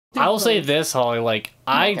I will say this, Holly. Like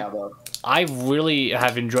Cowboy. I really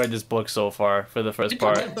have enjoyed this book so far for the first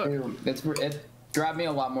part. It grabbed me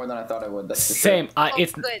a lot more than I thought it would. That's for Same. Sure.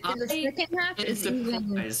 It's good. And the second half is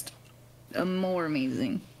even more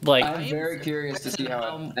amazing. like I'm very curious to see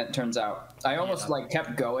how that turns out. I almost like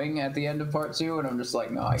kept going at the end of part 2, and I'm just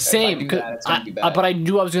like, no, same. if I do that, it's gonna be bad. But I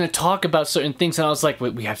knew I was going to talk about certain things, and I was like,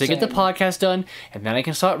 wait, we have to get the podcast done, and then I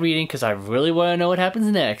can start reading because I really want to know what happens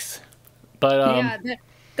next. But yeah,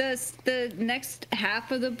 the next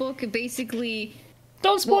half of the book basically.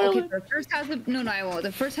 Don't spoil it. The first half of, no, I won't.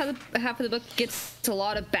 The first half of the book gets a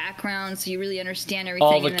lot of background, so you really understand everything.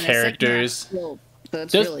 All the characters. So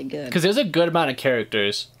it's really good. Because there's a good amount of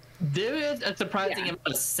characters. There is a surprising amount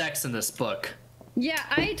of sex in this book. Yeah,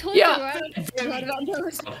 I told you. About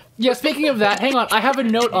those. Yeah, speaking of that, hang on. I have a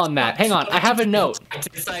note on that. Hang on. I have a note.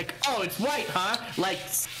 It's like, oh, it's white, huh? Like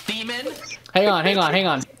semen? Hang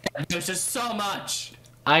on. There's just so much.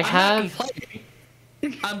 I'm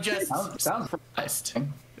just sounds surprised.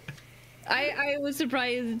 I was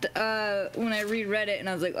surprised when I reread it, and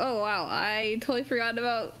I was like, oh wow, I totally forgot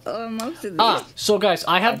about most of these. So guys,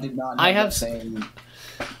 I have same...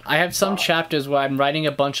 I have some chapters where I'm writing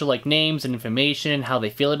a bunch of like names and information and how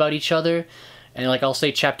they feel about each other, and like I'll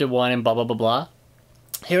say chapter 1 and blah blah blah blah.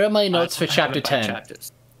 Here are my notes for chapter 10.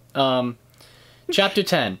 Chapter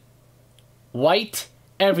 10. White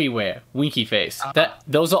everywhere. Winky face.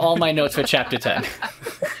 Those are all my notes for chapter 10.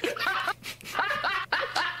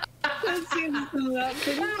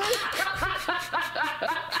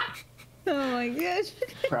 Oh my gosh.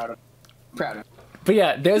 Proud of. But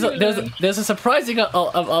yeah, there's a surprising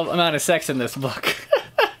amount of sex in this book.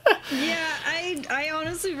 Yeah, I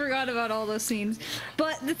honestly forgot about all those scenes.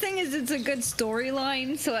 But the thing is, it's a good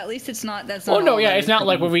storyline, so at least it's not. That's not. Oh no, yeah, it's not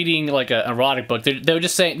like we're reading like an erotic book. They're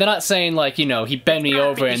just saying, they're not saying like, you know, he bent me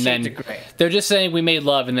over and then they're just saying we made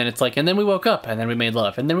love, and then it's like, and then we woke up and then we made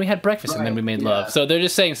love, and then we had breakfast and then we made love. So they're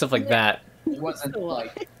just saying stuff like that. It wasn't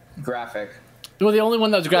like graphic. Well, the only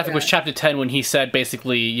one that was graphic was chapter 10 when he said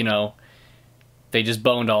basically, you know, they just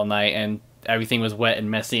boned all night and everything was wet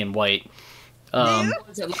and messy and white.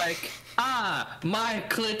 Was it like, my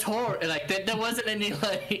clitoris? Like, there wasn't any,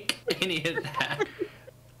 like, any of that.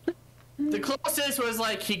 The closest was,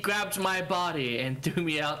 like, he grabbed my body and threw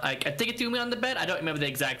me out. Like, I think it threw me on the bed. I don't remember the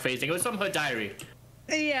exact phrasing. It was from her diary.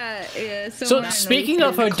 Yeah. So, speaking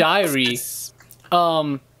of her diary,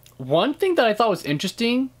 one thing that I thought was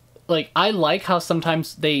interesting, like, I like how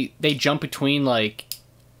sometimes they jump between, like,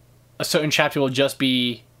 a certain chapter will just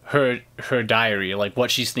be her diary, like what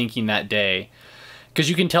she's thinking that day, because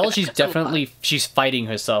you can tell she's fighting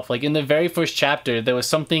herself. Like in the very first chapter, there was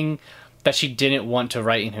something that she didn't want to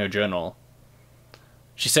write in her journal.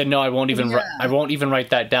 She said, "No, I won't even write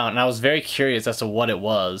that down." And I was very curious as to what it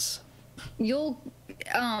was. The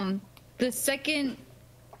second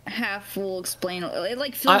half will explain. It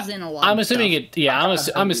like fills in a lot. I'm assuming it. Yeah,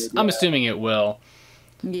 I'm assuming it will.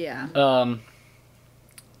 Yeah.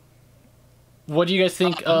 What do you guys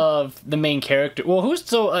think of the main character? Well,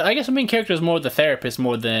 I guess the main character is more the therapist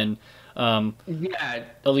more than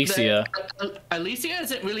Alicia. Alicia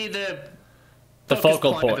isn't really the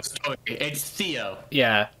focal point of the story. It's Theo.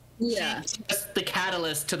 Yeah. Yeah. She's just the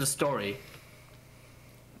catalyst to the story.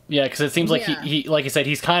 Yeah, because it seems like he like I said,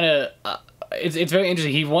 he's kind of it's very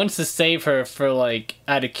interesting. He wants to save her for like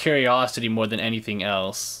out of curiosity more than anything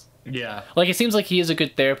else. Yeah. Like it seems like he is a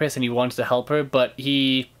good therapist and he wants to help her, but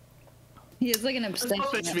he has like an obsession.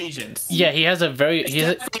 Selfish reasons. Yeah, he has a very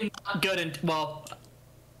not good and well.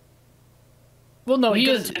 Well, no, he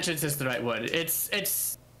is. Intentions is the right word. He's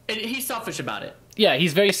selfish about it. Yeah,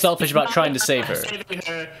 he's very selfish about trying to save her. Saving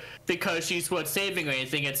her because she's worth saving or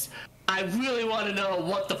anything. It's I really want to know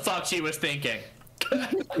what the fuck she was thinking.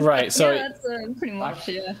 Right. So yeah, that's pretty much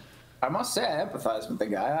I must say I empathize with the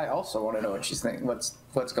guy. I also want to know what she's thinking. What's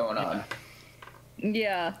going on?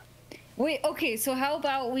 Yeah. Wait. Okay. So how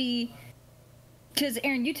about we? Because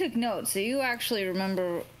Aaron, you took notes, so you actually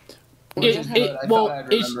remember. It's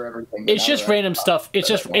just random stuff. It's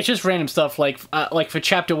just random stuff. Like for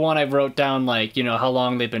chapter 1, I wrote down like, you know, how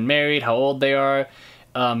long they've been married, how old they are.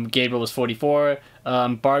 Gabriel was 44.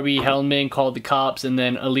 Barbie Hellman called the cops, and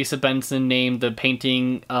then Elisa Benson named the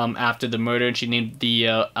painting after the murder, and she named the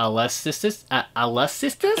Alcestis.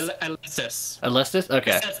 Alcestis.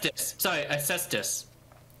 Okay. Sorry, Alcestis.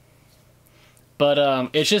 But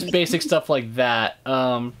it's just basic stuff like that.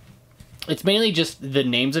 It's mainly just the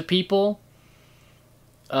names of people.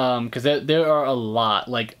 Because there are a lot.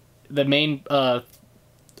 Like, the main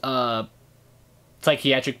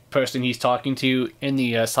psychiatric person he's talking to in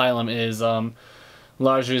the asylum is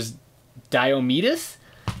Lazarus Diomedes.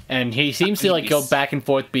 And he seems to like go back and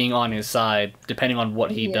forth being on his side depending on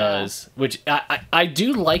what he does, which I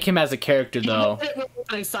do like him as a character though.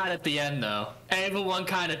 He side at the end though, everyone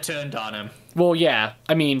kind of turned on him. Well, yeah,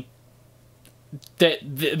 I mean,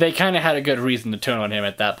 they kind of had a good reason to turn on him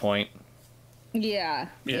at that point. Yeah.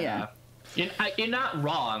 You're not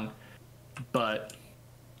wrong, but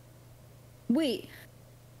Wait.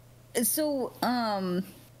 So,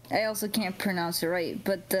 I also can't pronounce it right,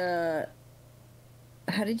 but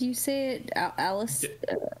how did you say it? Alice?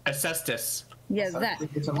 Acestus. Yeah, that.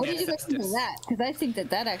 What did you guys think of that? Because I think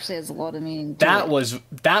that actually has a lot of meaning.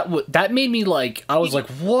 That made me like, I was like,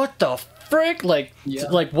 what the frick? Like,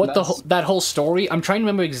 what that whole story? I'm trying to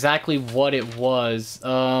remember exactly what it was.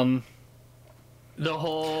 The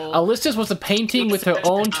whole Alistus was a painting with her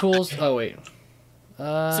own tools. Oh wait.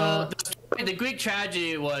 So the Greek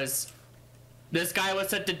tragedy was this guy was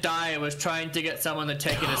set to die and was trying to get someone to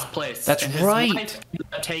take in his place. That's and his right. wife ended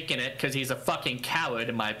up taking it because he's a fucking coward,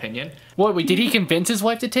 in my opinion. What? Wait, did he convince his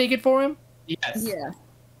wife to take it for him? Yes. Yeah.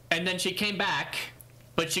 And then she came back,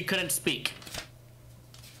 but she couldn't speak.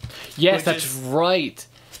 Yes, that's right.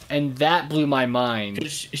 And that blew my mind.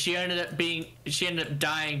 She ended up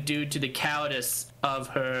dying due to the cowardice of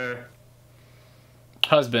her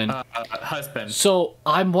husband. Husband. So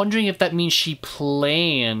I'm wondering if that means she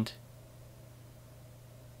planned.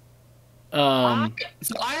 So I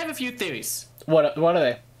have a few theories. What are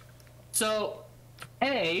they? So,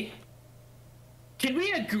 A, can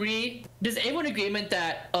we agree? Does everyone agreement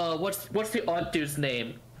that what's the odd dude's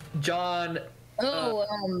name? John.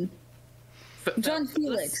 John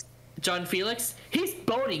Felix. John Felix. He's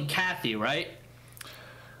boning Kathy, right?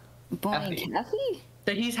 Boning Kathy?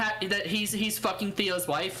 That he's fucking Theo's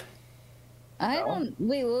wife. I don't.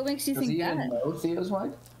 Wait, what makes you think that? Does he even know Theo's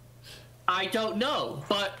wife? I don't know,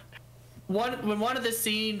 but one of the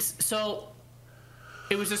scenes, so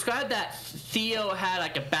it was described that Theo had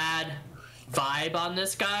like a bad vibe on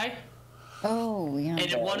this guy. Oh yeah.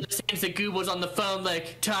 And in one of the scenes, the goob was on the phone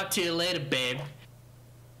like, "Talk to you later, babe."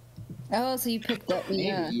 Oh, so you picked up,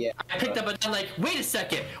 yeah. I picked up, and I'm like, wait a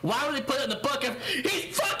second, why would they put it in the book of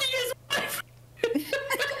he's fucking his wife?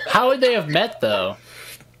 How would they have met though?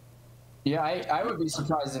 Yeah, I would be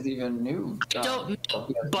surprised if he even knew. I don't know,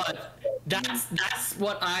 but that's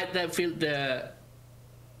what that feel the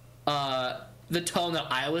tone that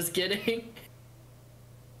I was getting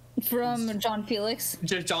from John Felix.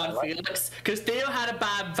 John Felix, because Theo had a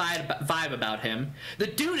bad vibe about him. The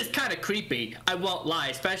dude is kind of creepy. I won't lie,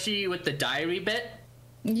 especially with the diary bit.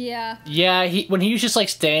 Yeah. Yeah, when he was just like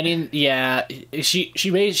standing, yeah, she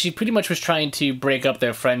pretty much was trying to break up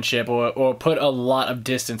their friendship or put a lot of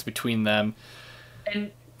distance between them.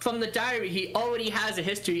 And from the diary, he already has a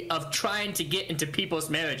history of trying to get into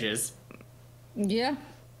people's marriages. Yeah.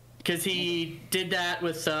 Because he did that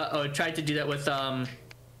with or tried to do that with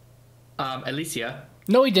Alicia.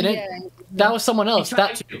 No, he didn't. Yeah. That was someone else.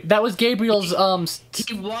 That was Gabriel's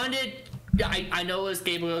He wanted. I know it was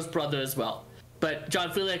Gabriel's brother as well. But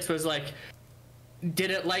John Felix was like,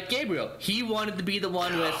 didn't like Gabriel. He wanted to be the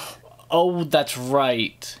one with. Oh, that's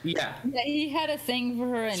right. Yeah. Yeah, he had a thing for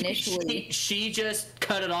her initially. She just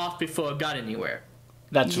cut it off before it got anywhere.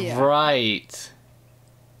 That's right.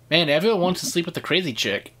 Man, everyone wants to sleep with the crazy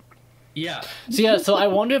chick. Yeah. So yeah, so I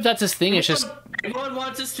wonder if that's his thing. It's just everyone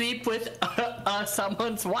wants to sleep with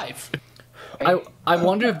someone's wife. I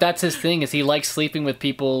wonder if that's his thing. Is he likes sleeping with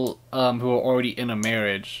people who are already in a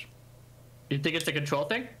marriage? You think it's a control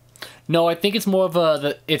thing? No, I think it's more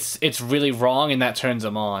of it's really wrong and that turns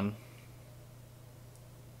him on.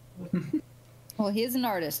 Well, he's an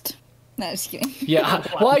artist. No, just kidding. Yeah,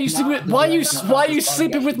 why are you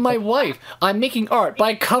sleeping with my wife? I'm making art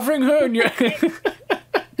by covering her in your.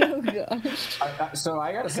 Oh gosh. So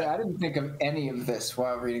I gotta say, I didn't think of any of this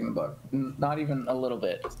while reading the book. Not even a little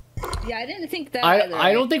bit. Yeah, I didn't think that either.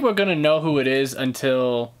 I don't think we're gonna know who it is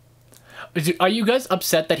until. Are you guys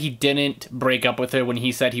upset that he didn't break up with her when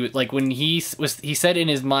he said he was like when he said in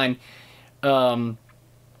his mind, when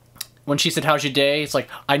she said how's your day? It's like,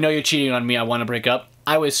 I know you're cheating on me. I want to break up.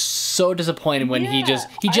 I was so disappointed when he just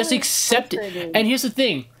accepted. frustrated. And here's the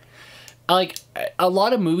thing, like a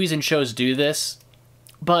lot of movies and shows do this,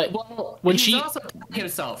 but when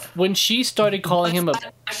she started calling him a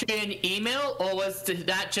actually an email, or was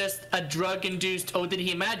that just a drug induced? Or did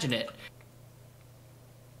he imagine it?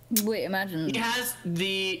 Wait, imagine. He has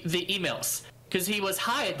the emails because he was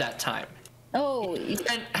high at that time. Oh, he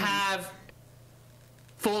didn't have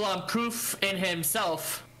full-on proof in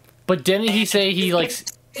himself. But didn't he say he likes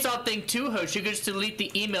something to her? She could just delete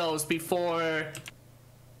the emails before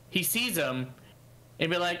he sees them,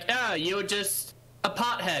 and be like, "Yeah, you were just a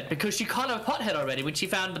pothead because she called him a pothead already when she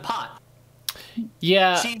found the pot.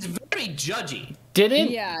 Yeah. She's very judgy. Didn't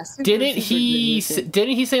super he judgy.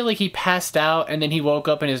 didn't he say like he passed out and then he woke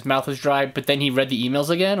up and his mouth was dry, but then he read the emails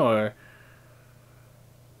again, or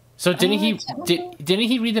so didn't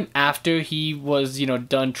he read them after he was, you know,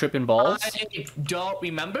 done tripping balls? I don't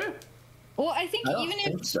remember. Well, I think I don't even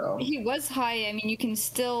think if so. he was high, I mean, you can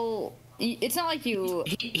still. It's not like you.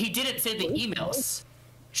 He didn't say the emails.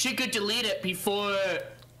 She could delete it before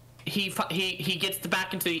he gets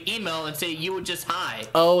back into the email and say you were just high.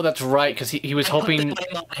 Oh, that's right, because he was And put the hoping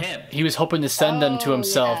blame on him. he was hoping to send them to Oh,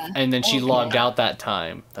 himself, yeah. and then she Okay. logged out that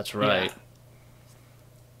time. That's right.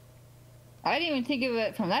 I didn't even think of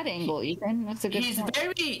it from that angle, Ethan. That's a good He's point.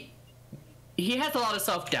 very. He has a lot of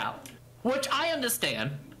self doubt, which I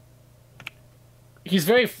understand. He's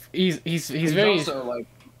very he's very also like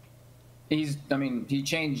I mean, he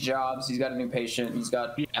changed jobs. He's got a new patient. He's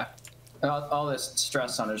got Yeah. all this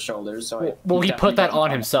stress on his shoulders. So well, he definitely put that doesn't on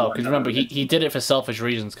want himself, because to remember, do he did it for selfish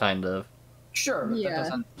reasons, kind of. Sure, but Yeah. that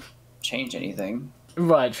doesn't change anything.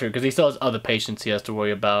 Right, true, because he still has other patients he has to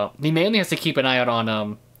worry about. He mainly has to keep an eye out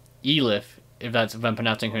on Elif, if I'm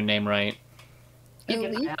pronouncing her name right.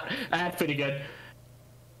 Elif? That's pretty good.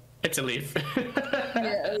 It's a leaf.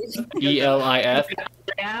 Yeah, ELIF.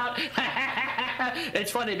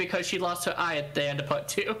 It's funny because she lost her eye at the end of part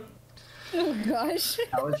 2. oh gosh.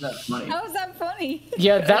 How is that funny? How is that funny?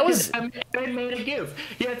 Yeah, that was. I made a goof.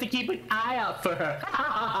 You have to keep an eye out for her.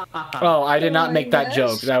 Oh, I did not my make that gosh.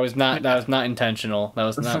 joke. That was not intentional. That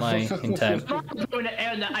was not my intent.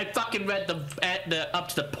 I fucking read the up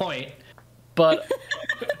to the point. But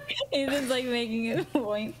Ethan's like making a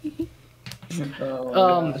point.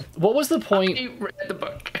 Oh, what was the point? I read the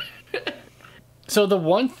book. So the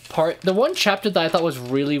one chapter that I thought was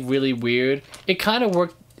really, really weird, it kind of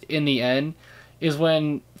worked in the end, is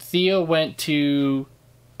when Theo went to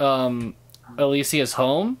Alicia's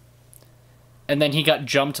home, and then he got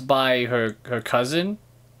jumped by her cousin.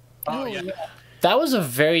 Oh yeah. That was a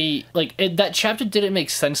very, like, that chapter didn't make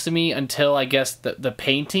sense to me until, I guess, the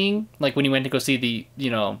painting, like when he went to go see the, you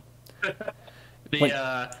know,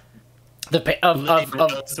 The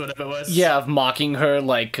whatever it was. yeah, of mocking her,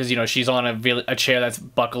 like, because, you know, she's on a chair that's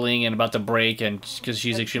buckling and about to break, and because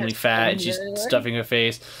she's extremely fat and she's stuffing her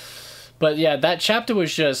face. But yeah, that chapter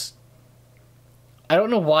was just, I don't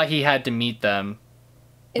know why he had to meet them.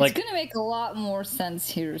 It's Like- gonna make a lot more sense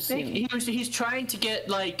here I soon. think he's trying to get,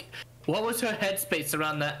 like, what was her headspace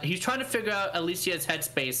around that? He's trying to figure out Alicia's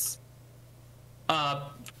headspace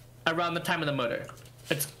around the time of the murder.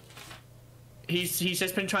 He's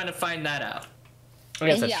just been trying to find that out. I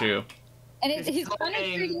guess that's Yeah. true. And It's he's kind of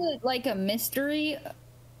going- treating it like a mystery,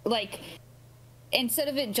 like instead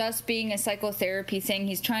of it just being a psychotherapy thing,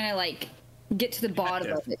 he's trying to like get to the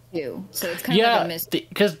bottom of it too. So it's kind of like a Yeah, mystery.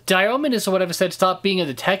 because Diomedes or whatever said stop being a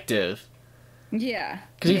detective. Yeah,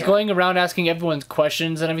 Because he's going around asking everyone's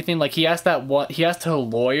questions and everything. Like, he asked her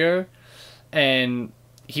lawyer, and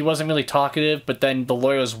he wasn't really talkative, but then the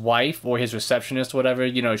lawyer's wife, or his receptionist, whatever,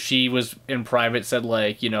 you know, she was in private, said,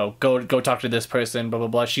 like, you know, go talk to this person, blah, blah,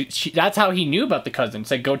 blah. She that's how he knew about the cousin.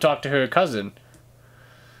 Said, go talk to her cousin.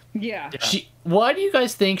 Yeah. Why do you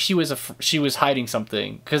guys think she was hiding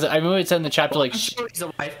something? Because I remember it said in the chapter, like, I'm sure he's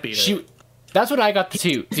a wife beater. that's what I got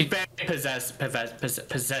too. He's very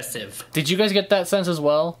possessive. Did you guys get that sense as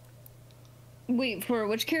well? Wait, for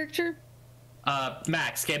which character?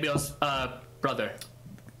 Max, Gabriel's brother.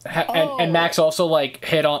 And Max also, like,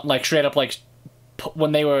 hit on, like, straight up, like,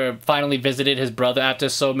 when they were finally visited his brother after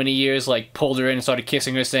so many years, like, pulled her in and started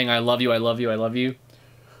kissing her, saying, I love you, I love you, I love you.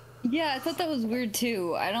 Yeah, I thought that was weird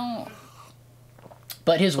too. I don't.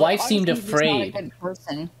 But his wife seemed Obviously, he's afraid. not a good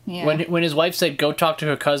person. Yeah. When his wife said, go talk to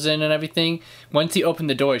her cousin and everything, once he opened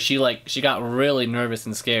the door, she got really nervous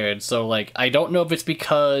and scared. So, like, I don't know if it's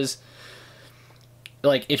because,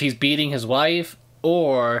 like, if he's beating his wife,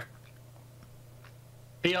 or...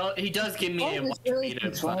 He does give me a was wife really beater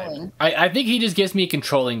vibe. controlling. I think he just gives me a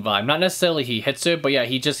controlling vibe. Not necessarily he hits her, but yeah,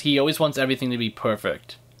 he always wants everything to be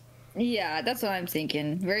perfect. Yeah, that's what I'm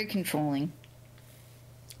thinking. Very controlling.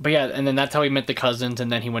 But yeah, and then that's how he met the cousins,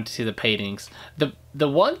 and then he went to see the paintings. The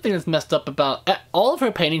one thing that's messed up about... all of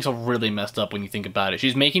her paintings are really messed up when you think about it.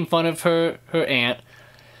 She's making fun of her aunt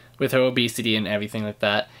with her obesity and everything like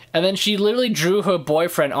that. And then she literally drew her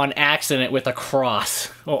boyfriend on accident with a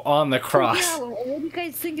cross. Or on the cross. Yeah, what do you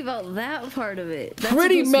guys think about that part of it? That's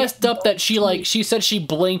Pretty supposed to be- messed up that she said she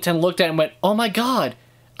blinked and looked at it and went, oh my god,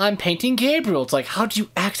 I'm painting Gabriel. It's like, how did you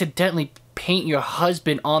accidentally paint your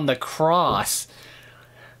husband on the cross?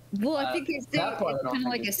 Well, I think it's that part I don't kind of think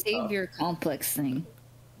like a is savior complex thing.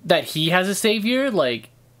 That he has a savior? Like,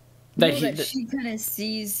 that she kind of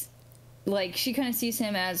sees, like she kind of sees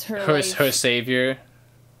him as her her savior.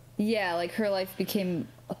 Yeah, like her life became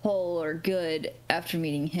whole or good after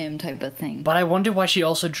meeting him, type of thing. But I wonder why she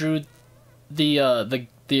also drew the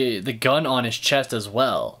gun on his chest as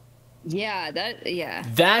well. Yeah,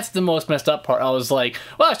 That's the most messed up part. I was like,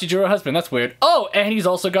 wow, she drew her husband. That's weird. Oh, and he's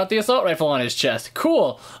also got the assault rifle on his chest.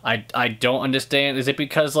 Cool. I don't understand. Is it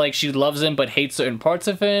because like she loves him but hates certain parts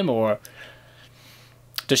of him, or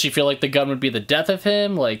does she feel like the gun would be the death of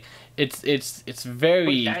him? Like it's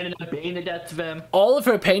very. That ended up being the death of him. All of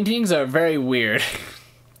her paintings are very weird.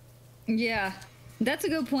 Yeah. That's a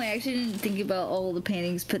good point. I actually didn't think about all the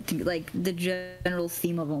paintings put to like the general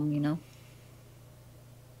theme of them, you know.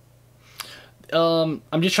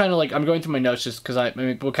 I'm just trying to like I'm going through my notes just because I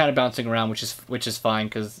mean we're kind of bouncing around, which is fine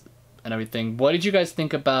because and everything. What did you guys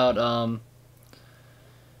think about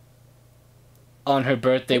on her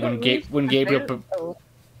birthday when Gabriel?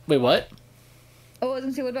 Wait, what? Oh, I was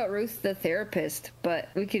gonna say, what about Ruth the therapist? But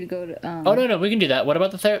we could go to. Oh no, we can do that. What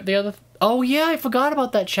about the other? Oh yeah, I forgot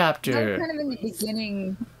about that chapter. That was kind of in the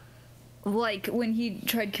beginning, like when he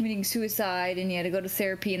tried committing suicide and he had to go to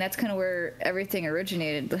therapy, and that's kind of where everything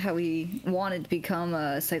originated. How he wanted to become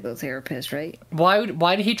a psychotherapist, right?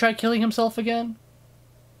 Why did he try killing himself again?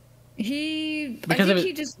 I think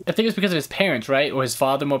it's because of his parents, right, or his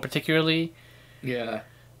father more particularly. Yeah.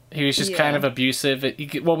 He was just kind of abusive.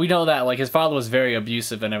 Well, we know that like his father was very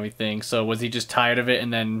abusive and everything. So was he just tired of it,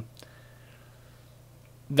 and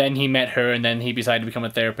then he met her, and then he decided to become a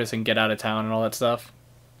therapist and get out of town and all that stuff?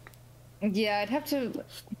 Yeah, I'd have to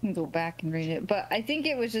go back and read it, but I think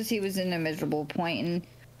it was just he was in a miserable point, and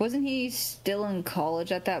wasn't he still in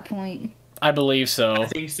college at that point? I believe so. I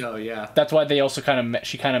think so. Yeah. That's why they also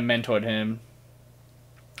she kind of mentored him.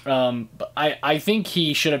 But I think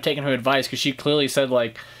he should have taken her advice because she clearly said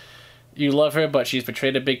like, you love her, but she's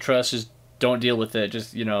betrayed a big trust. Just don't deal with it.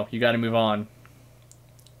 Just, you know, you got to move on.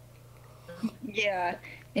 Yeah,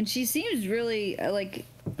 and she seems really like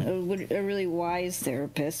a really wise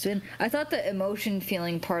therapist. And I thought the emotion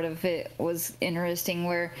feeling part of it was interesting,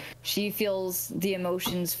 where she feels the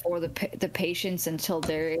emotions for the patients until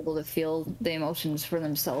they're able to feel the emotions for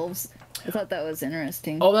themselves. I thought that was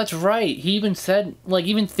interesting. Oh, that's right. He even said, like,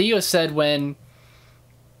 even Theo said when,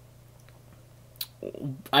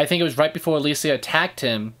 I think it was right before Alicia attacked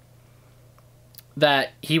him,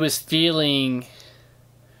 that he was feeling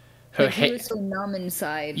her he was so numb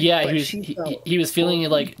inside. Yeah, he was feeling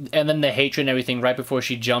like, and then the hatred and everything right before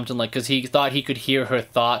she jumped, and like, because he thought he could hear her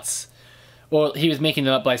thoughts, or he was making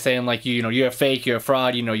them up by saying like, you know, you're a fake, you're a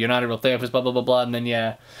fraud, you know, you're not a real therapist, blah blah blah blah, and then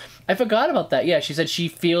yeah, I forgot about that. Yeah, she said she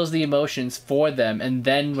feels the emotions for them, and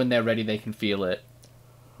then when they're ready, they can feel it.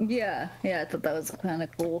 Yeah, I thought that was kind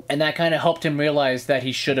of cool. And that kind of helped him realize that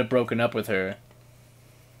he should have broken up with her.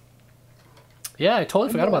 Yeah, I totally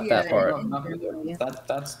forgot about that part.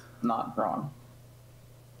 That's not wrong.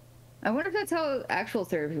 I wonder if that's how actual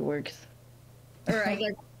therapy works. Or I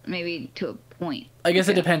guess maybe to a point. I guess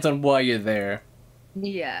it depends on why you're there.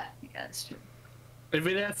 Yeah, that's true. If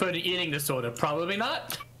you're there for an eating disorder, probably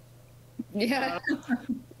not. Yeah.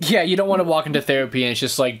 Yeah, you don't want to walk into therapy and it's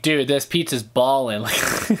just like, dude, this pizza's balling.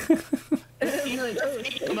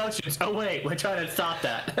 Emotions. Oh wait, we're trying to stop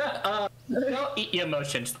that. Don't eat your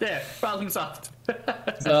emotions. There, problem solved.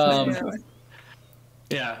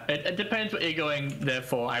 Yeah, it depends what you're going there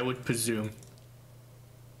for, I would presume.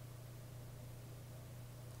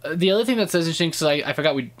 The other thing that's interesting, because I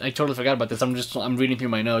totally forgot about this. I'm reading through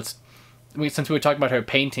my notes. Since we were talking about her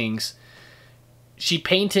paintings, she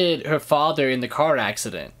painted her father in the car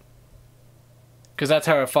accident, because that's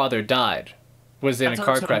how her father died. Was in a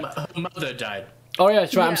car crash. Her mother died. Oh yeah,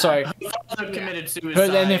 that's right. I'm sorry. Her father committed suicide.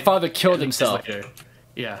 And her father killed himself.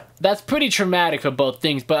 Yeah. That's pretty traumatic for both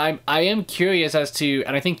things. But I am curious as to,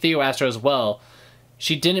 and I think Theo asked her as well.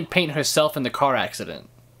 She didn't paint herself in the car accident.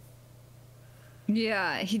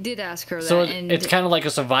 Yeah, he did ask her that. So it's kind of like a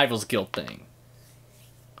survival's guilt thing.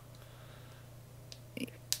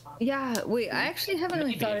 Yeah, wait, I actually haven't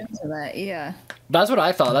really thought into that, yeah. That's what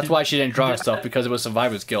I thought. That's why she didn't draw herself, because it was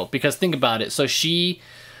survivor's guilt. Because think about it. So she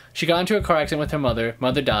got into a car accident with her mother.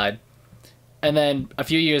 Mother died. And then a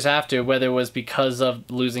few years after, whether it was because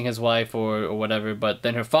of losing his wife or whatever, but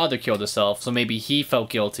then her father killed himself. So maybe he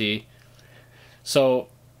felt guilty. So,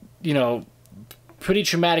 you know, pretty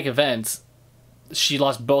traumatic events. She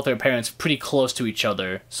lost both her parents pretty close to each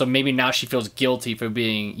other. So maybe now she feels guilty for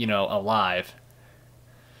being, you know, alive.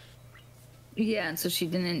 Yeah, and so she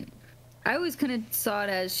didn't... I always kind of saw it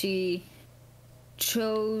as she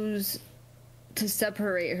chose to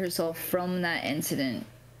separate herself from that incident,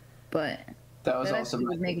 but that was also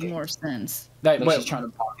would make more sense. She's trying to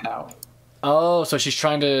block now. Oh, so she's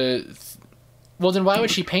trying to. Well, then why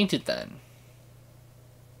would she paint it then?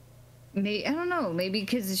 Maybe, I don't know. Maybe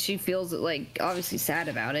because she feels like obviously sad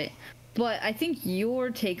about it. But I think your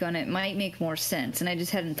take on it might make more sense, and I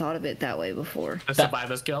just hadn't thought of it that way before. The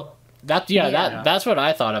survivor's guilt. That's what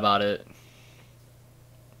I thought about it.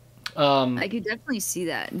 I could definitely see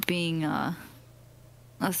that being a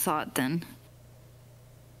thought then.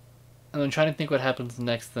 And I'm trying to think what happens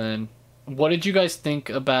next then. What did you guys think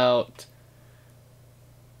about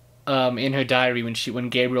in her diary when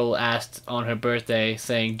Gabriel asked on her birthday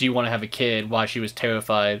saying, "Do you want to have a kid?" why she was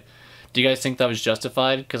terrified? Do you guys think that was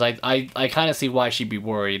justified? Because I kind of see why she'd be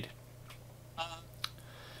worried.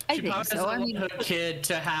 I She think probably so. doesn't I want mean, her kid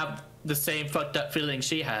to have the same fucked up feeling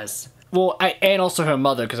she has. Well, and also her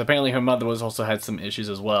mother, because apparently her mother was also had some issues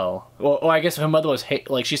as well. Or I guess her mother was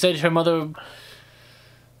like she said her mother.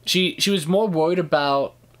 She was more worried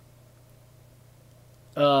about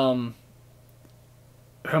her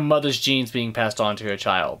mother's genes being passed on to her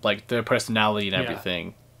child, like their personality and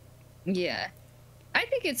everything. yeah. I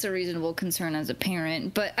think it's a reasonable concern as a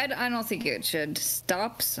parent, but I don't think it should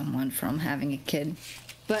stop someone from having a kid.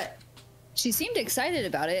 But she seemed excited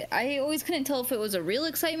about it. I always couldn't tell if it was a real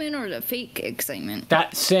excitement or a fake excitement.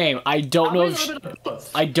 That same. I don't know.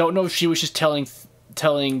 I don't know if she was just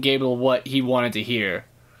telling Gabriel what he wanted to hear.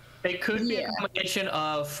 It could be a combination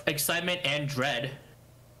of excitement and dread.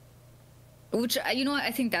 Which, you know what?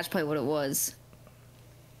 I think that's probably what it was.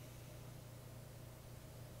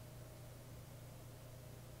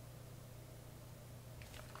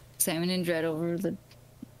 Simon and dread over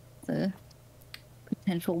the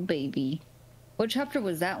potential baby. What chapter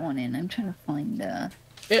was that one in? I'm trying to find.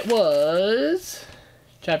 It was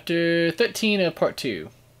chapter 13 of part 2.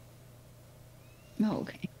 Oh,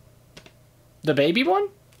 okay. The baby one?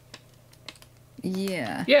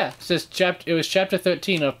 Yeah. Yeah, it says it was chapter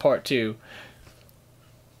 13 of part 2.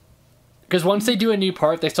 Because once they do a new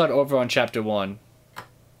part, they start over on chapter 1.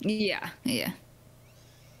 Yeah. Yeah.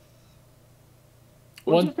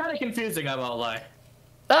 Which is kind of confusing, I won't lie.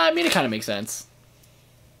 I mean, it kind of makes sense.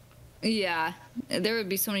 Yeah. There would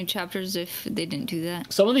be so many chapters if they didn't do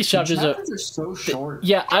that. Some of these chapters are so short.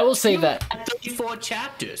 Yeah, I will say that 34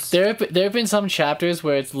 chapters. there have been some chapters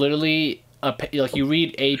where it's literally like you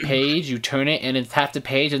read a page, you turn it, and it's half the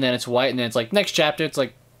page, and then it's white, and then it's like next chapter. It's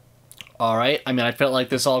like, all right. I mean, I felt like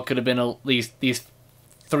this all could have been at least these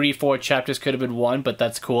 3-4 chapters could have been one, but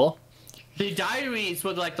that's cool. The diaries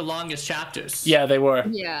were like the longest chapters. Yeah, they were.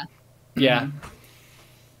 Yeah. Yeah.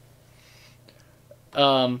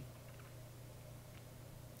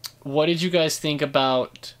 What did you guys think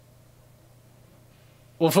about...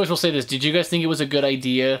 Well, first we'll say this. Did you guys think it was a good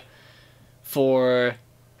idea for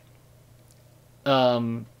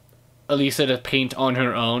Elisa to paint on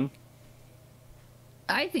her own?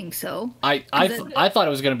 I think so. I thought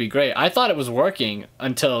it was going to be great. I thought it was working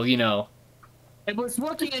until, you know... It was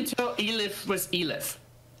working until Elif was Elif.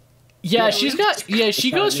 Yeah, she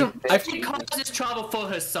goes from... She causes trouble for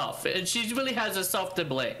herself, and she really has herself to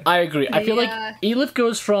blame. I agree. I feel like Elif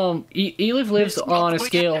goes from... Elif lives on a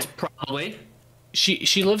scale... Probably.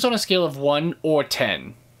 She lives on a scale of 1 or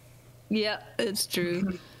 10. Yeah, it's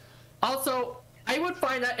true. Also, I would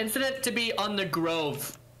find that incident to be on the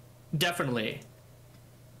Grove. Definitely.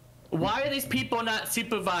 Why are these people not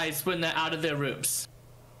supervised when they're out of their rooms?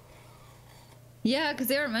 Yeah, because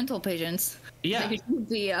they are mental patients. Yeah. They should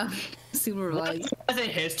be supervised. Has a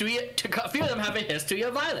history. A few of them have a history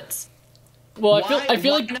of violence. Well, I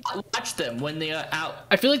feel like not watch them when they are out.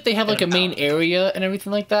 I feel like they have like a main area and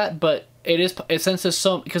everything like that, but since there's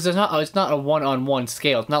so because it's not a one-on-one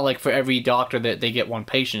scale. It's not like for every doctor that they get one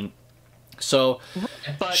patient. So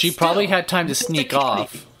But she still, probably had time to sneak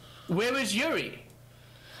off. Where is Yuri?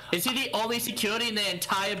 Is he the only security in the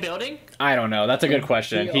entire building? I don't know. That's a good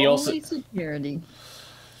question. Only security.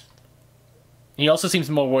 He also seems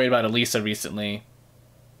more worried about Elisa recently.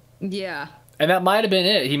 Yeah. And that might have been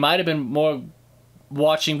it. He might have been more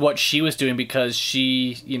watching what she was doing because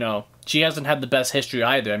she, you know, she hasn't had the best history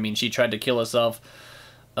either. I mean, she tried to kill herself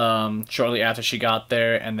shortly after she got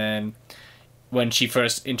there, and then when she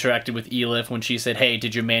first interacted with Elif, when she said, "Hey,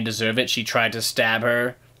 did your man deserve it?" she tried to stab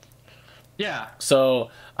her. Yeah. So,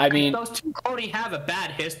 I mean, those two already have a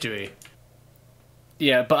bad history.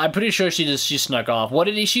 Yeah, but I'm pretty sure she snuck off. What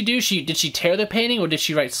did she do? Did she tear the painting or did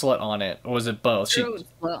she write "slut" on it, or was it both? She wrote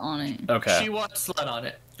 "slut" on it. Okay. She wrote "slut" on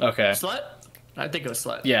it. Okay. Slut? I think it was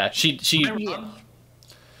 "slut." Yeah, she. Yeah.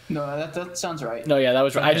 No, that sounds right. No, yeah, that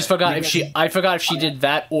was right. Okay. I just forgot if she. I forgot if she did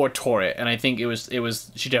that or tore it, and I think it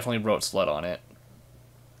was. She definitely wrote "slut" on it.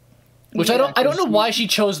 Which Yeah, I don't know why she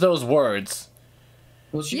chose those words.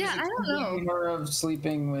 Well, she Yeah, was I don't know. accusing her of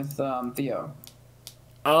sleeping with Theo.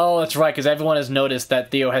 Oh, that's right, because everyone has noticed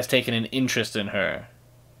that Theo has taken an interest in her.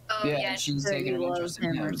 Oh, Yeah, she's so taking he an loves interest in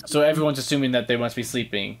him or him. something. So everyone's assuming that they must be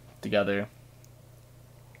sleeping together.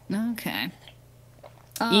 Okay.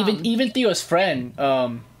 Even Theo's friend,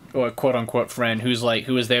 or quote unquote friend, who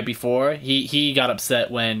was there before, he got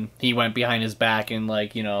upset when he went behind his back and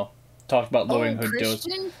talked about lowering her dose.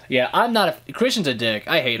 Christian? Yeah, Christian's a dick.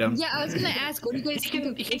 I hate him. Yeah, I was gonna ask, what do you guys think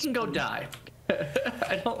of He can go die.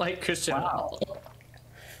 I don't like Christian at all.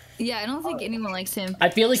 Yeah, I don't think anyone likes him. I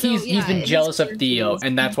feel like So, he's yeah, been his jealous of character Theo, was-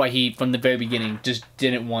 and that's why he, from the very beginning, just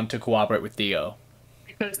didn't want to cooperate with Theo.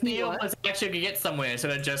 Because Theo What? was actually gonna get somewhere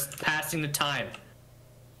instead of just passing the time.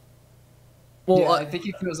 Well, Yeah, I think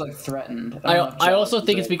he feels like threatened. don't know if I jealous also is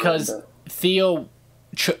think the it's right because word, Theo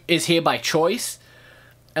is here by choice,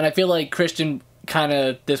 and I feel like Christian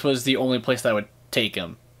this was the only place that would take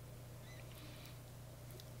him.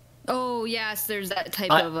 Oh yes, there's that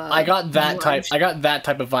type of. I got that grudge.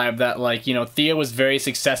 type of vibe that Theo was very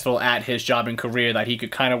successful at his job and career, that he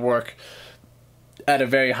could kind of work at a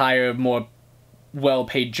very higher, more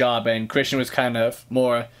well-paid job, and Christian was kind of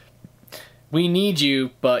more, we need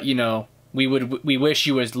you, but we wish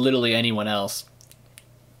you was literally anyone else.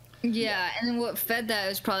 Yeah, and then what fed that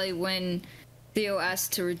was probably when Theo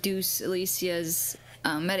asked to reduce Alicia's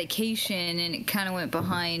medication, and it kind of went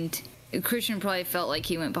behind. Christian probably felt like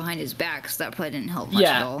he went behind his back, so that probably didn't help much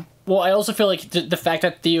at all. Well, I also feel like the fact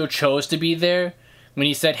that Theo chose to be there, when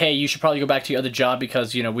he said, hey, you should probably go back to your other job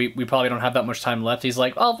because, we probably don't have that much time left, he's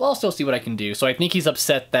like, I'll still see what I can do. So I think he's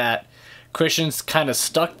upset that Christian's kind of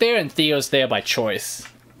stuck there and Theo's there by choice.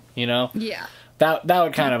 Yeah. That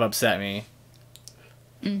would kind of upset me.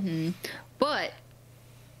 But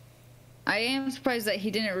I am surprised that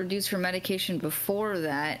he didn't reduce her medication before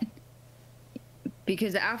that.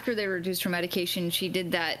 Because after they reduced her medication, she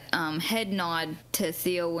did that head nod to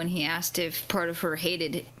Theo when he asked if part of her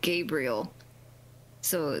hated Gabriel.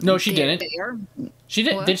 So No, she didn't. She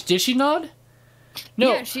did. What? Did she nod?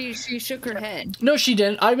 No. Yeah, she shook her head. No, she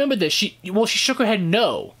didn't. I remember this. She shook her head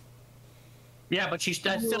no. Yeah, but she's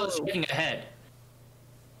still Whoa. shaking ahead.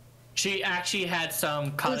 She actually had some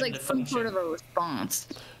It was cognitive like some function. sort of a response.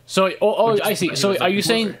 So, Which I is see. why he So, was are you like,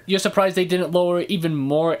 saying "Lower." you're surprised they didn't lower it even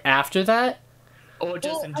more after that? Or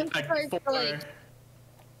just Well, I'm surprised for, before.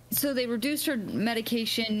 So they reduced her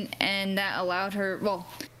medication, and that allowed her. Well,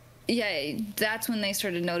 yeah, that's when they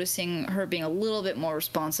started noticing her being a little bit more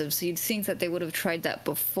responsive. So you'd think that they would have tried that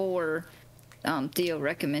before Theo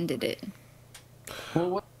recommended it. Well,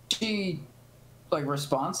 was she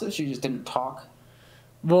responsive? She just didn't talk.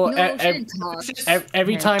 Well, No, she didn't talk.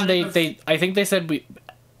 every time kind of- I think they said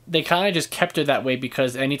they kind of just kept her that way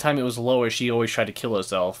because anytime it was lower, she always tried to kill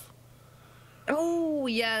herself. Oh,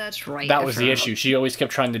 yeah, that's right. That I was the forgot. issue. She always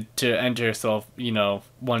kept trying to end herself,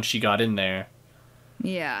 once she got in there.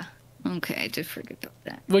 Yeah. Okay, I did forget about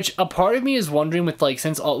that. Which a part of me is wondering with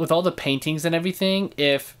with all the paintings and everything,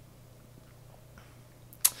 if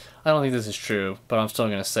I don't think this is true, but I'm still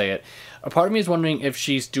gonna say it. A part of me is wondering if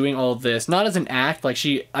she's doing all of this not as an act,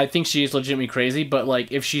 I think she is legitimately crazy, but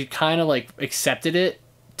if she kind of accepted it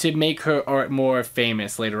to make her art more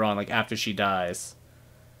famous later on, after she dies.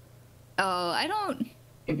 Oh, I don't.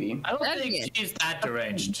 Maybe. I don't That'd be think it. she's that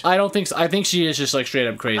deranged. I don't think so. I think she is just straight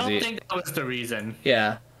up I crazy. don't think that was the reason.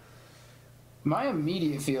 Yeah. My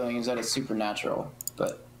immediate feeling is that it's supernatural,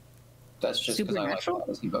 but that's just because I like Supernatural?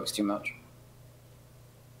 fantasy books too much.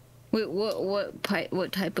 Wait, what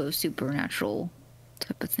type of supernatural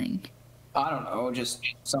type of thing? I don't know, just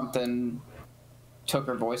something took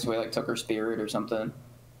her voice away, took her spirit or something.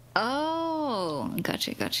 Oh,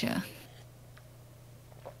 gotcha.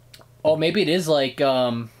 Oh, maybe it is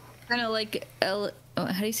Kind of like how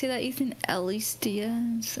do you say that, Ethan?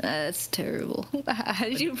 Alistia? That's terrible. How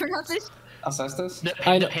did you pronounce it? Alcestis?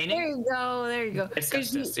 I The know. painting? There you go.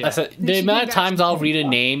 Alcestis, I yeah. said, Did the she amount do of that times I'll before? read a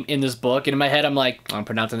name in this book, and in my head I'm like, I'm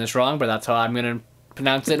pronouncing this wrong, but that's how I'm gonna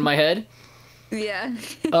pronounce it in my head. Yeah.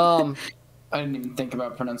 Um, I didn't even think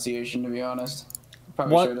about pronunciation, to be honest.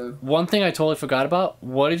 Probably should have. one thing I totally forgot about.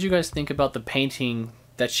 What did you guys think about the painting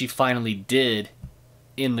that she finally did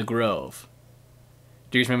in the Grove?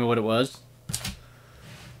 Do you guys remember what it was?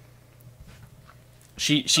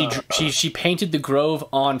 She painted the Grove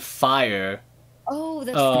on fire. Oh,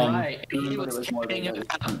 that's Right. He remember was it was more carrying than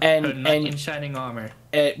about And- her knight and- in shining armor.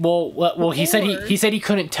 Well, he said Lord. he said he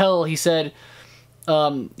couldn't tell. He said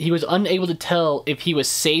he was unable to tell if he was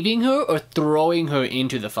saving her or throwing her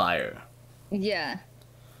into the fire. Yeah.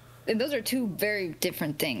 And those are two very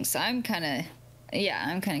different things. I'm kind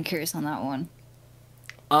of curious on that one.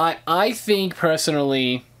 I think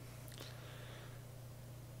personally,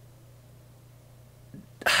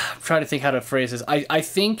 trying to think how to phrase this. I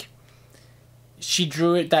think she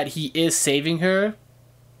drew it that he is saving her,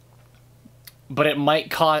 but it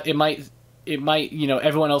might you know,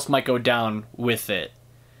 everyone else might go down with it.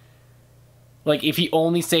 Like if he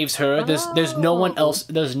only saves her, there's no one else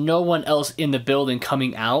in the building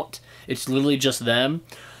coming out. It's literally just them.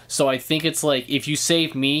 So I think it's like if you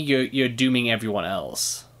save me, you're dooming everyone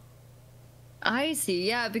else. I see,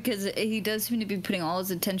 yeah, because he does seem to be putting all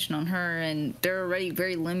his attention on her, and they're already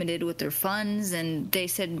very limited with their funds, and they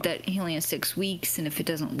said that he only has 6 weeks, and if it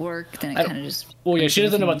doesn't work, then it kind of just... Well, yeah, she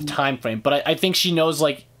doesn't know about the time frame, but I think she knows,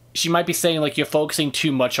 like, she might be saying, like, you're focusing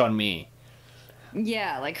too much on me.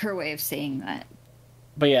 Yeah, like her way of saying that.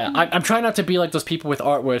 But yeah, I'm trying not to be like those people with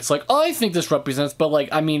art where it's like, oh, I think this represents, but like,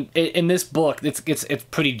 I mean, in this book, it's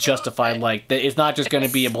pretty justified. Like, it's not just going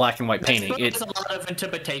to be a black and white painting. It's a lot of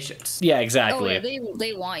interpretations. Yeah, exactly. Oh, yeah,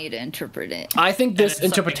 they want you to interpret it. I think this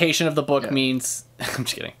interpretation of the book means. I'm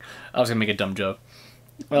just kidding. I was gonna make a dumb joke.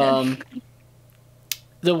 The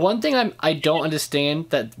one thing I don't understand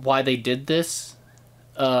that why they did this,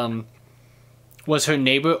 was her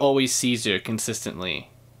neighbor always sees her consistently,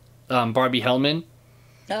 Barbie Hellman.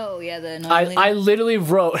 Oh yeah, I literally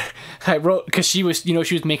wrote because she was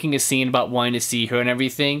making a scene about wanting to see her and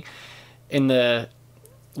everything in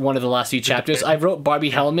one of the last few chapters. I wrote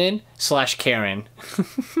Barbie Hellman / Karen.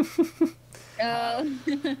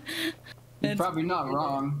 You're probably not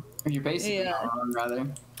wrong. You're basically not wrong, rather.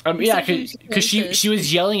 Yeah, because she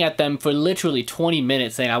was yelling at them for literally 20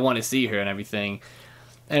 minutes saying I want to see her and everything,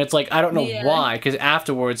 and it's like I don't know why, because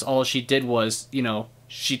afterwards all she did was, you know,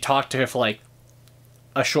 she talked to her for like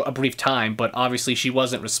a brief time, but obviously she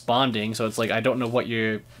wasn't responding, so it's like I don't know what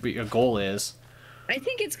your goal is. I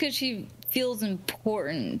think it's because she feels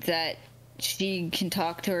important that she can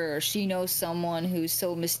talk to her, or she knows someone who's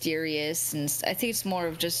so mysterious, and I think it's more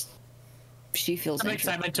of just she feels some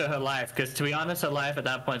excitement to her life, because to be honest, her life at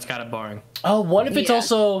that point is kind of boring. Oh, what if it's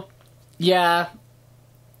also... Yeah.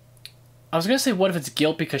 I was gonna say what if it's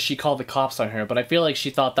guilt because she called the cops on her, but I feel like she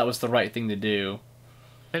thought that was the right thing to do.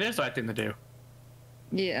 It is the right thing to do.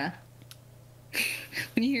 Yeah.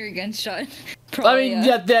 When you hear a gunshot, probably, I mean,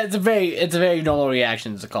 yeah, it's a very normal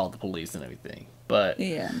reaction to call the police and everything. But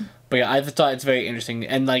yeah, I thought it's very interesting,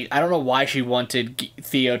 and like I don't know why she wanted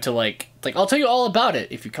Theo to like I'll tell you all about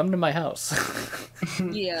it if you come to my house.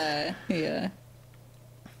 yeah.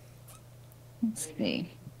 Let's see.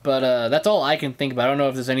 But that's all I can think about. I don't know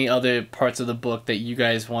if there's any other parts of the book that you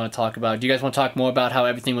guys want to talk about. Do you guys want to talk more about how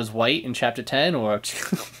everything was white in chapter 10, or?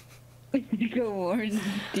 Go more in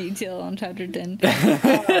detail on chapter 10.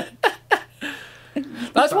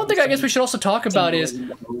 That's one thing I guess we should also talk about is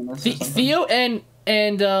Theo and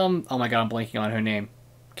oh my god, I'm blanking on her name.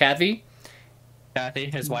 Kathy,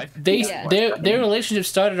 his wife. Their relationship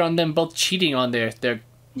started on them both cheating on their.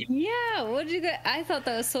 Yeah, what did you guys? I thought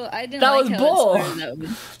that was so. I didn't. That like was how bull. it started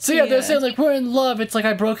out. So yeah, they're saying like we're in love. It's like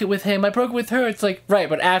I broke it with him. I broke it with her. It's like right,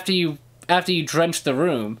 but after you drenched the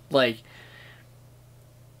room, like.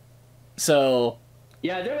 So.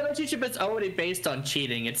 Yeah, their relationship is already based on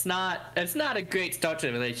cheating. It's not a great start to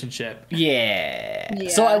the relationship. Yeah.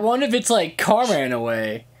 So I wonder if it's like karma in a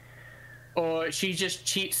way. Or she just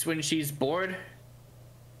cheats when she's bored.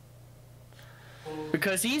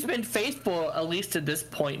 Because he's been faithful, at least to this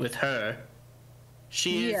point, with her.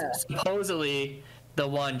 She is supposedly the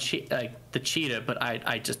one, the cheater, but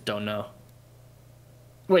I just don't know.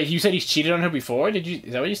 Wait, you said he's cheated on her before?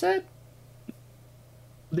 Is that what you said?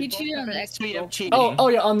 He cheated on an ex. Oh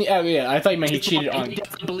yeah, on the yeah. I thought you meant he cheated on. He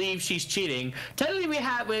doesn't believe she's cheating. Technically, we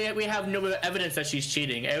have no evidence that she's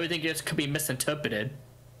cheating. Everything just could be misinterpreted.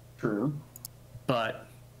 True. But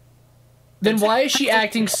then why is she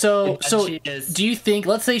acting so? Do you think?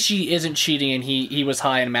 Let's say she isn't cheating and he was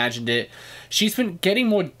high and imagined it. She's been getting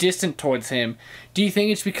more distant towards him. Do you think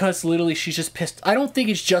it's because literally she's just pissed? I don't think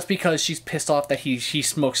it's just because she's pissed off that he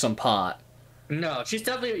smoked some pot. No, she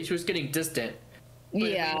was getting distant. But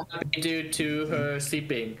it might be due to her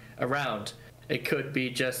sleeping around. It could be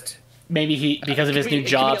just maybe because of his new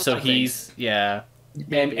job, so he's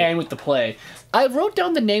and with the play. I wrote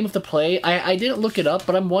down the name of the play. I didn't look it up,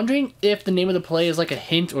 but I'm wondering if the name of the play is like a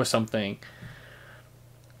hint or something.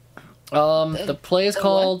 The play is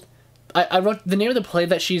called. I wrote the name of the play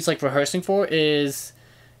that she's like rehearsing for is.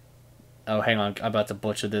 Oh, hang on! I'm about to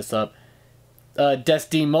butcher this up.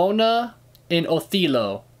 Desdemona in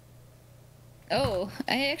Othello. Oh,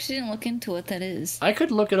 I actually didn't look into what that is. I could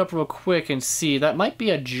look it up real quick and see. That might be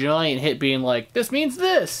a giant hit being like, this means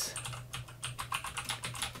this.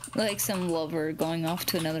 Like some lover going off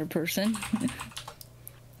to another person.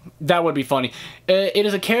 That would be funny. It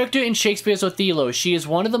is a character in Shakespeare's Othello. She is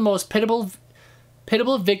one of the most pitiable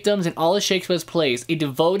pitiable victims in all of Shakespeare's plays. A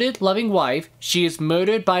devoted, loving wife, she is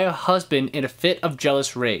murdered by her husband in a fit of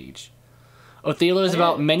jealous rage. Othello is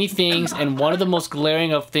about many things, and one of the most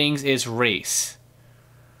glaring of things is race.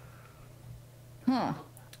 Huh.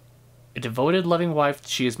 A devoted, loving wife,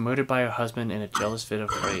 she is murdered by her husband in a jealous fit of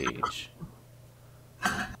rage.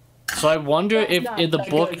 So I wonder if in the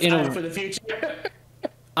book, for the future.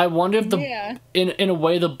 I wonder if in a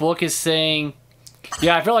way the book is saying,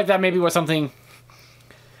 yeah, I feel like that maybe was something.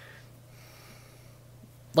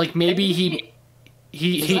 Like maybe he might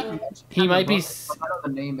be. I don't know what the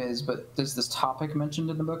name is, but is this topic mentioned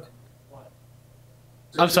in the book?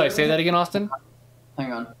 I'm sorry. Say that again, Austin.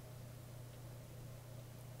 Hang on.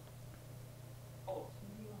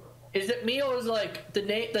 Is it me or is like the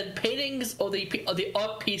paintings or the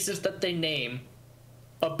art pieces that they name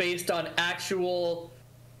are based on actual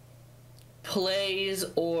plays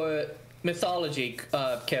or mythology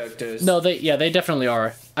characters? No, they definitely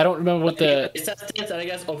are. I don't remember what the. It's and I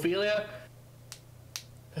guess Ophelia.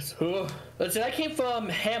 That's who. Let's see, that came from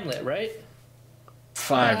Hamlet, right?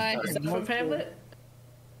 Fine. Is that from Hamlet?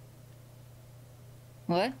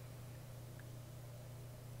 What?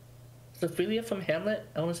 Is Ophelia from Hamlet?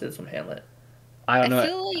 I want to say it's from Hamlet. I don't know. I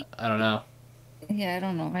feel like, I don't know. yeah, I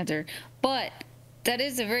don't know either. But that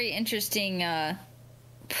is a very interesting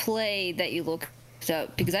play that you looked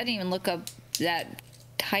up, because I didn't even look up that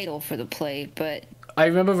title for the play. But I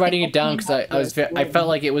remember writing it down because I felt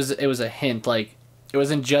like it was a hint. Like it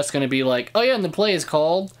wasn't just gonna be like, oh yeah, and the play is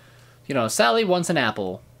called, Sally wants an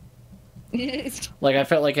apple. Like I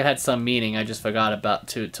felt like it had some meaning. I just forgot about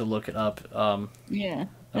to look it up. Yeah,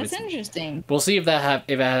 that's interesting. We'll see if that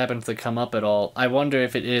happens to come up at all. I wonder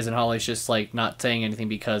if it is, and Holly's just like not saying anything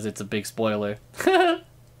because it's a big spoiler.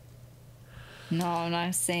 No, I'm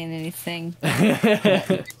not saying anything. When I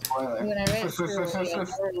read through it, I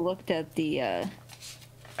never looked at the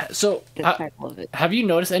title of it. Have you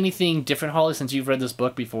noticed anything different, Holly, since you've read this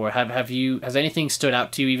book before? Has anything stood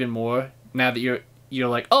out to you even more now that you're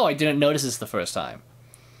like, oh, I didn't notice this the first time?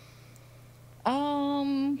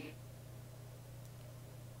 I'm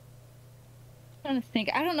trying to think.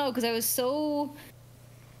 I don't know, because I was so.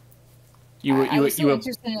 I was so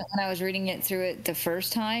interested in it when I was reading it through it the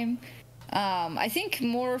first time. I think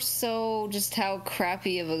more so just how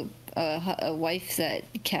crappy of a wife that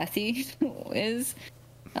Kathy is.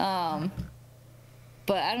 But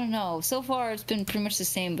I don't know. So far, it's been pretty much the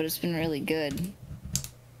same, but it's been really good.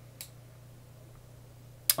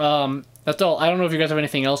 That's all. I don't know if you guys have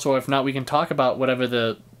anything else, or if not, we can talk about whatever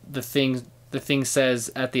the thing says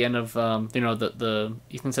at the end of the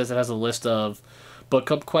Ethan says it has a list of book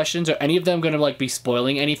club questions. Are any of them going to like be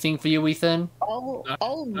spoiling anything for you, Ethan?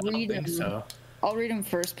 I'll read them. So. I'll read them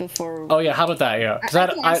first before. Oh yeah, how about that? Yeah, because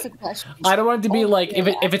I don't want it to be like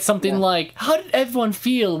if it's something like, how did everyone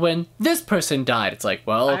feel when this person died? It's like,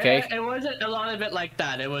 well, okay. It wasn't a lot of it like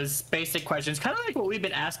that. It was basic questions, kind of like what we've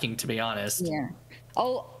been asking, to be honest. Yeah.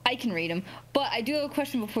 I can read them, but I do have a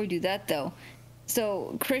question before we do that though.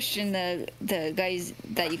 So Christian, the guys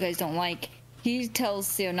that you guys don't like, he tells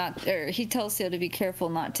Theo to be careful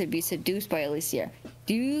not to be seduced by Alicia.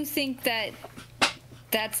 Do you think that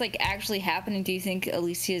that's like actually happening? Do you think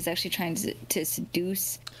Alicia is actually trying to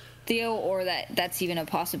seduce Theo, or that's even a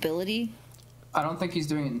possibility? I don't think he's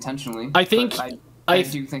doing it intentionally. I think I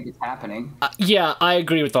do think it's happening. Yeah, I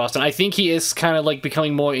agree with Austin. I think he is kind of like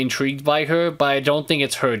becoming more intrigued by her, but I don't think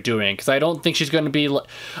it's her doing, because I don't think she's going to be.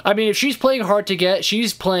 I mean, if she's playing hard to get,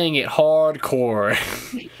 she's playing it hardcore.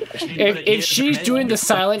 if she's doing the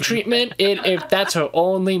silent treatment, if that's her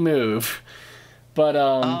only move. But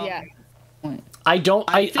yeah.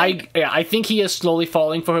 I think he is slowly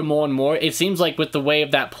falling for her more and more. It seems like with the way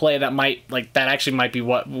of that play, that actually might be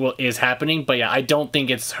what is happening. But yeah, I don't think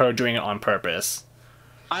it's her doing it on purpose.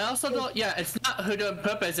 I also don't. Yeah, it's not her doing it on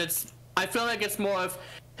purpose. I feel like it's more of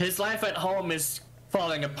his life at home is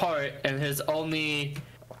falling apart, and his only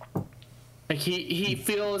he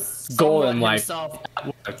feels goal in life. Himself at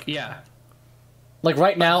work. Yeah. Like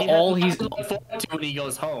right now, all he's looking forward to when he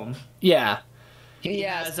goes home. Yeah. He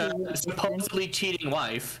has a supposedly cheating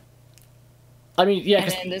wife. I mean, yeah.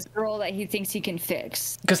 And then this girl that he thinks he can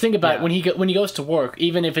fix. Because think about it, when he goes to work,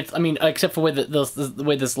 even if it's, I mean, except for the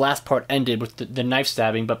way this last part ended with the knife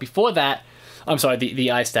stabbing, but before that, I'm sorry,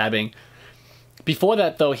 the eye stabbing. Before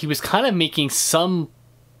that, though, he was kind of making some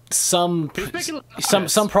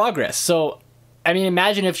progress. So, I mean,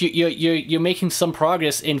 imagine if you're making some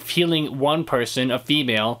progress in feeling one person, a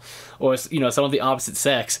female, or some of the opposite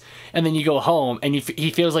sex, and then you go home and he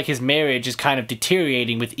feels like his marriage is kind of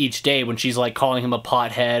deteriorating with each day when she's like calling him a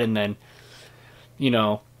pothead, and then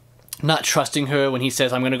not trusting her when he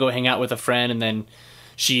says, I'm gonna go hang out with a friend, and then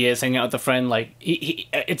she is hanging out with a friend. Like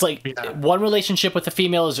it's like one relationship with the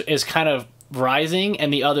female is kind of rising,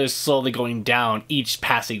 and the other is slowly going down each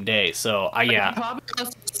passing day. So yeah. He probably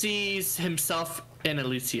also sees himself in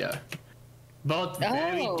Alicia. Both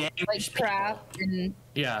very damaged like trapped and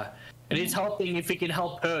yeah. And he's hoping if he can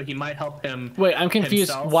help her, he might help him. Wait, I'm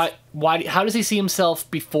confused. Himself. Why? How does he see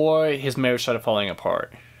himself before his marriage started falling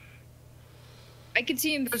apart? I could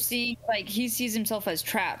see him seeing, like, he sees himself as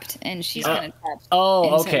trapped, and she's kind of trapped.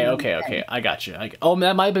 Oh, inside okay. him. I got you. Oh,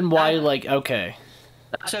 that might have been why. Like, okay.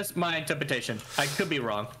 That's just my interpretation. I could be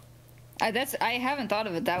wrong. I haven't thought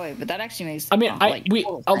of it that way, but that actually makes. I mean,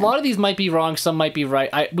 total a sense. lot of these might be wrong. Some might be right.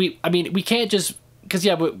 I mean, we can't just because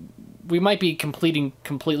we might be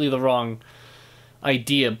completely the wrong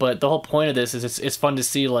idea. But the whole point of this is it's fun to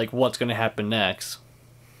see like what's going to happen next.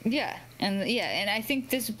 Yeah, and I think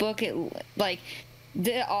this book,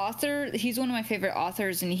 the author, he's one of my favorite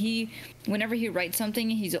authors, and whenever he writes something,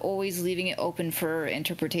 he's always leaving it open for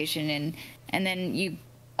interpretation, and then you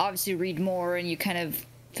obviously read more, and you kind of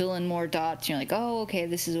fill in more dots. You're like, oh, okay,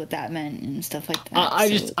 this is what that meant, and stuff like that.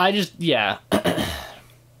 I just, yeah.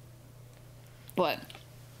 But.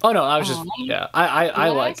 Oh no, I was just, yeah. I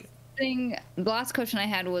like. The last question I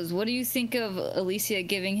had was, what do you think of Alicia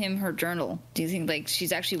giving him her journal? Do you think like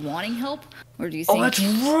she's actually wanting help, or do you think? Oh, that's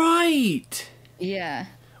right. Yeah.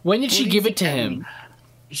 When did she give it to him?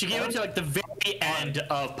 She gave it to like the very end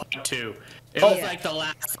of part 2. It was like the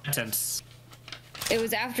last sentence. It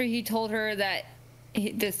was after he told her that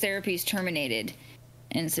the therapy's terminated,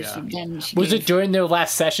 and so she was it during their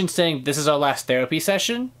last session saying this is our last therapy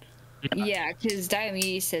session? Yeah, because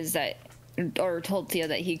Diomedes says that. Or told Theo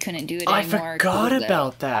that he couldn't do it I anymore. forgot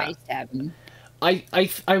about that.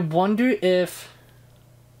 I wonder if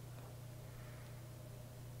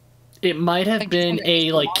it might have been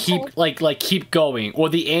a like keep going, or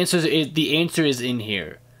the answer is in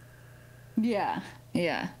here. Yeah.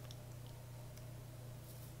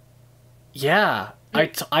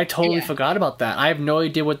 I totally forgot about that. I have no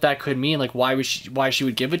idea what that could mean. Like why she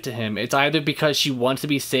would give it to him. It's either because she wants to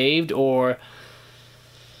be saved or.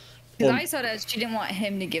 Because I saw it as she didn't want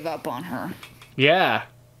him to give up on her. Yeah.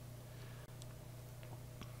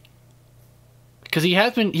 Because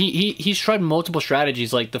he's tried multiple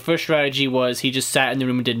strategies. Like the first strategy was he just sat in the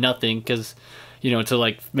room and did nothing because, to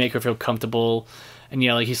like make her feel comfortable, and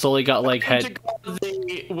like he slowly got like To go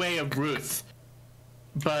the way of Ruth,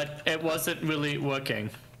 but it wasn't really working.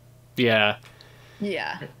 Yeah.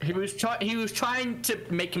 Yeah. He was trying to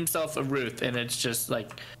make himself a Ruth, and it's just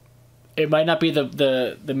like. It might not be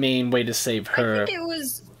the main way to save her. I think it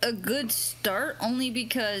was a good start, only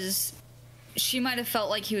because she might have felt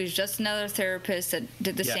like he was just another therapist that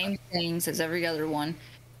did the same things as every other one,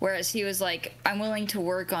 whereas he was like, I'm willing to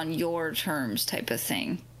work on your terms type of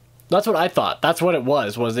thing. That's what I thought. That's what it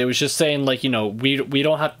was it was just saying, like, we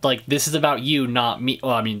don't have, like, this is about you, not me.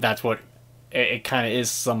 Well, I mean, that's what it kind of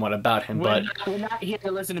is somewhat about him, we're not here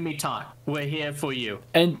to listen to me talk. We're here for you.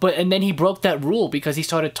 And then he broke that rule because he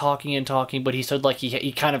started talking, but he said like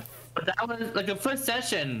he kind of. But that was like the first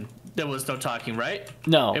session. There was no talking, right?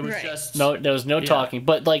 No, it was just there was no talking.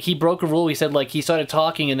 But like he broke a rule. He said like he started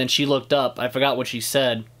talking and then she looked up. I forgot what he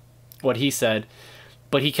said, but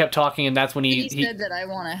he kept talking and that's when he said that I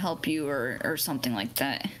want to help you or something like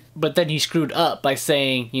that. But then he screwed up by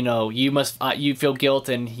saying, you feel guilt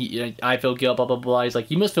and I feel guilt, blah, blah, blah. He's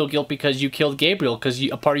like, you must feel guilt because you killed Gabriel because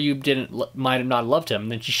a part of you might have not loved him.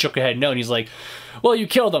 And then she shook her head no. And he's like, well, you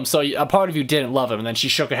killed him, so a part of you didn't love him. And then she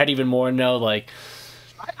shook her head even more no, like.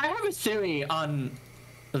 I have a theory on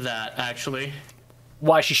that, actually.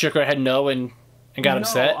 Why she shook her head no and got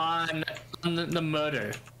upset? on the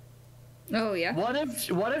murder. Oh, yeah? What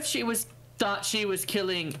if she thought she was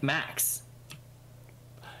killing Max?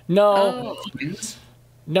 No. Oh.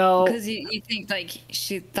 No. Because you think, like,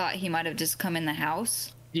 she thought he might have just come in the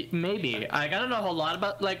house? Maybe. I don't know a whole lot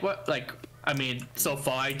about, like, what, like, I mean, so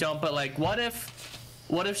far I don't, but, like, what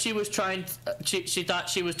if she was trying, she thought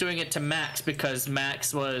she was doing it to Max because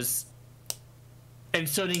Max was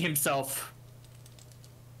inserting himself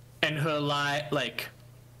in her life, like,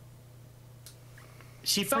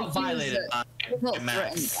 she felt violated by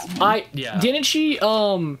Max. Didn't she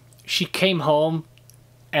came home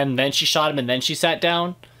and then she shot him and then she sat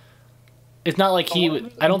down? It's not like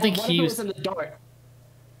I don't think he was in the dark.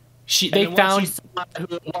 They found she saw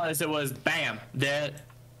who it was. It was bam. There.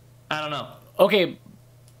 I don't know. Okay.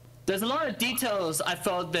 There's a lot of details I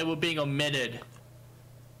felt that were being omitted.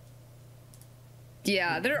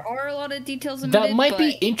 Yeah, there are a lot of details omitted. That might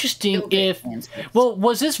be interesting if. Well,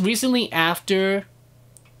 was this recently after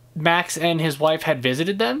Max and his wife had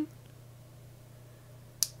visited them?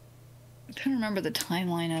 trying to remember the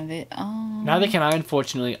timeline of it. Neither can I,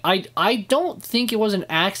 unfortunately. I don't think it was an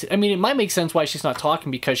accident. I mean, it might make sense why she's not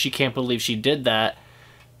talking because she can't believe she did that.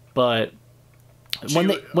 But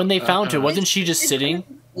when they found her, wasn't she just sitting?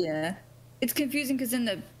 Yeah. It's confusing because in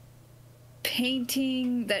the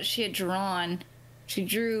painting that she had drawn, she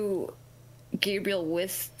drew Gabriel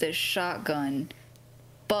with the shotgun,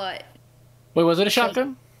 but... Wait, was it a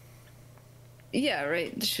shotgun? Yeah,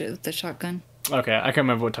 right. The shotgun. Okay, I can't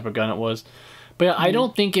remember what type of gun it was. But yeah, I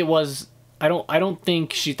don't think it was... I don't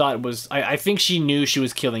think she thought it was... I think she knew she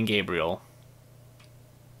was killing Gabriel.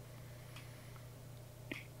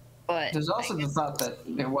 But There's also the thought that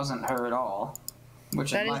it wasn't her at all.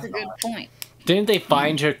 Which that is is a good point. Didn't they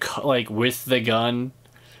find her, like, with the gun?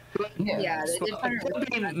 Yeah, they did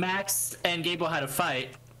find her. Max and Gabriel had a fight.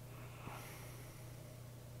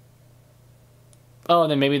 Oh,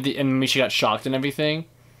 and then maybe she got shocked and everything?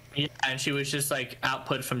 Yeah, and she was just, like,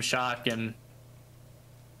 output from shock and...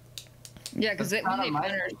 Yeah, because when they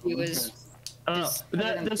found her, she was... I don't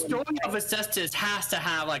know. The story of Acestus has to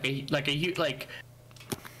have, like,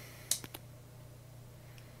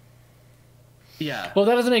 yeah. Well,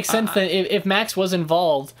 that doesn't make sense. Then if Max was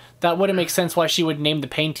involved, that wouldn't make sense why she would name the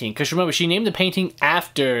painting. Because remember, she named the painting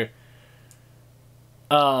after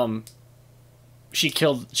she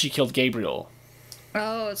killed Gabriel.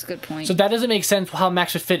 Oh, that's a good point. So that doesn't make sense how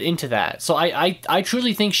Max would fit into that. So I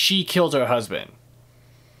truly think she killed her husband.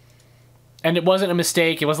 And it wasn't a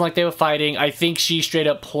mistake. It wasn't like they were fighting. I think she straight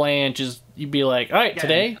up planned. Just you'd be like, all right, Yeah,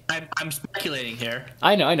 today. I'm speculating here.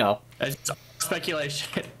 I know. It's all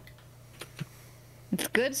speculation. It's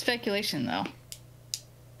good speculation, though.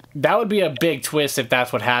 That would be a big twist if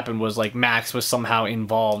that's what happened. Was like Max was somehow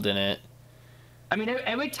involved in it. I mean,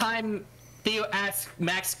 every time Theo asks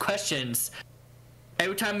Max questions,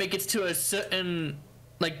 every time it gets to a certain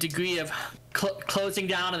like degree of closing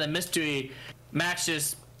down on the mystery, Max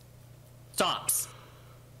just stops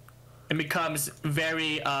and becomes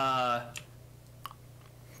very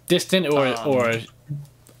Distant or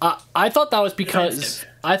I thought that was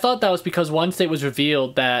because once it was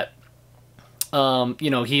revealed that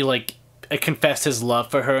he like confessed his love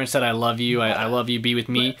for her and said I love you, I love you, be with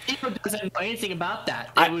me. Theo doesn't know anything about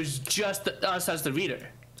that. It was just us as the reader.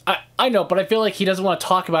 I know, but I feel like he doesn't want to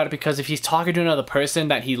talk about it because if he's talking to another person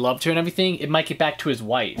that he loved her and everything, it might get back to his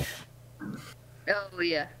wife. Oh,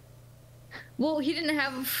 yeah. Well, he didn't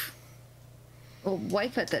have a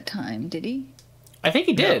wife at that time, did he? I think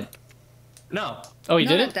he did. No. Oh, he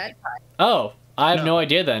Not did at it? that time. Oh, I have No. no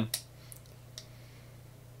idea then.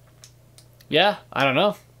 Yeah, I don't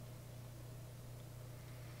know.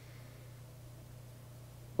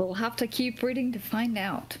 We'll have to keep reading to find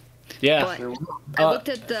out. Yeah. But I looked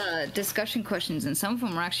at the discussion questions, and some of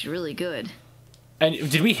them were actually really good. And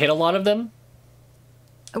did we hit a lot of them?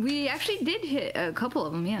 We actually did hit a couple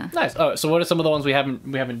of them, yeah. Nice. Oh, so what are some of the ones we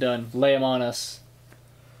haven't done? Lay them on us.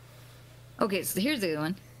 Okay, so here's the good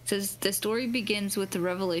one. It says, the story begins with the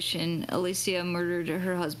revelation Alicia murdered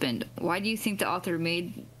her husband. Why do you think the author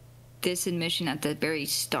made this admission at the very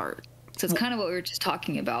start? So it's kind of what we were just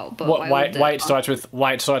talking about. But Why it starts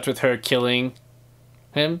with her killing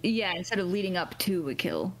him? Yeah, instead of leading up to a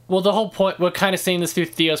kill. Well, the whole point, we're kind of seeing this through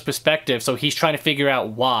Theo's perspective, so he's trying to figure out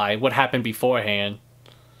what happened beforehand.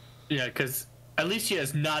 Yeah, because Alicia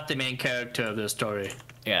is not the main character of this story.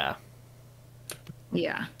 Yeah.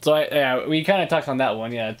 Yeah. So we kind of talked on that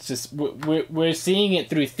one. Yeah, it's just we're seeing it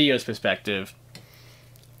through Theo's perspective.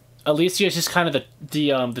 Alicia is just kind of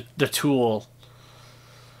the tool.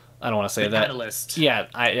 I don't want to say that. Catalyst.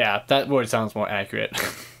 Yeah, that word sounds more accurate.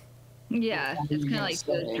 Yeah, it's kind of like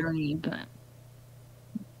the journey, but...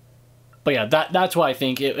 But yeah, that's why I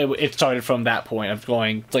think it started from that point of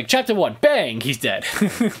going, like, chapter 1, bang, he's dead.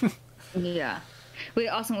 Yeah. Wait,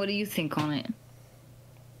 Austin, what do you think on it?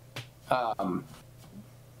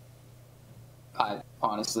 I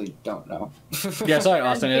honestly don't know. Yeah, sorry,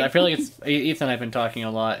 Austin. I feel like it's Ethan and I've been talking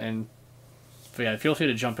a lot, but yeah, feel free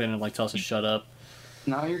to jump in and like tell us to shut up.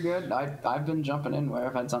 No, you're good. I've been jumping in where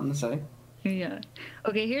I've had something to say. Yeah.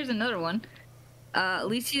 Okay, here's another one.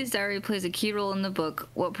 Alicia's diary plays a key role in the book.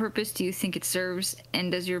 What purpose do you think it serves,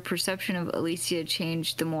 and does your perception of Alicia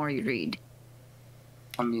change the more you read?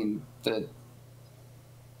 I mean, the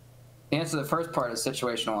answer to the first part is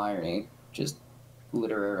situational irony, just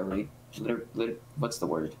literally. What's the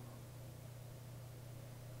word?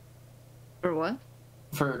 For what?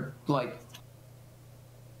 For, like,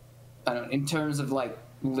 I don't know, in terms of, like,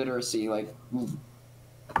 literacy, like,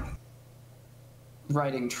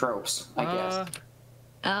 writing tropes, I guess.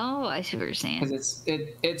 Oh, I see what you're saying. Because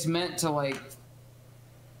it's meant to, like,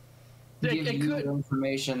 gives it you could.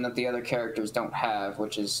 information that the other characters don't have,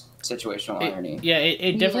 which is situational irony.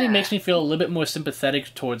 It definitely Yeah. makes me feel a little bit more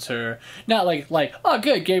sympathetic towards her. Not like oh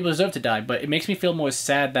good, Gabriel deserved to die, but it makes me feel more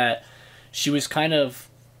sad that she was kind of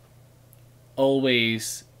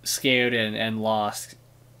always scared and lost.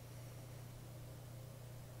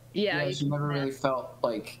 Yeah, Yeah, she never really felt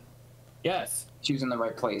like Yes, she was in the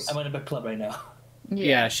right place. I'm in a book club right now.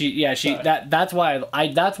 Yeah, she Sorry. that's why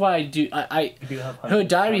I do I You do have her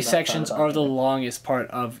diary I'm not sections found are on the it. longest part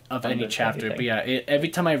of any Under chapter. But everything. yeah, every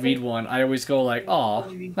time I read one, I always go like, "Oh,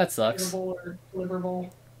 that sucks." Deliverable or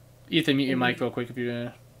deliverable. Ethan, mute your mic real quick if you're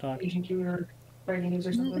gonna talk. Agent Q or breaking news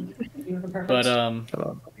or something. You have a preference? But Hold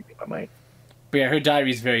on, let me mute my mic. but yeah, her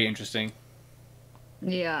diary is very interesting.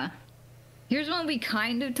 Yeah. Here's one we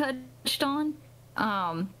kind of touched on.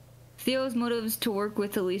 Theo's motives to work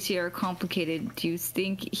with Alicia are complicated. Do you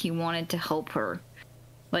think he wanted to help her?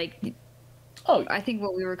 Like, Oh, I think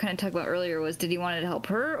what we were kind of talking about earlier was, did he want to help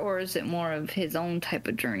her, or is it more of his own type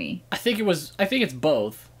of journey? I think it's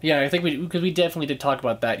both. Yeah, I think because we definitely did talk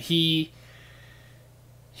about that. He's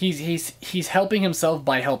helping himself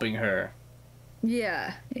by helping her.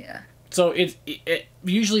 Yeah, yeah. So it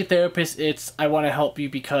usually therapists it's I want to help you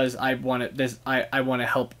because I want to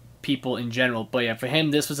help people in general. But yeah, for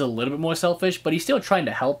him this was a little bit more selfish, but he's still trying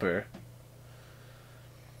to help her.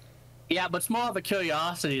 Yeah, but it's more of a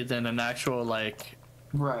curiosity than an actual like.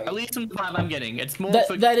 Right. At least in the vibe I'm getting, it's more.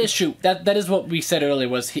 That is true. That is what we said earlier.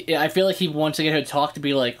 Was I feel like he wants to get her to talk to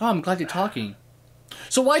be like, oh, I'm glad you're talking.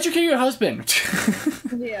 So why'd you kill your husband?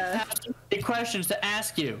 Yeah. questions to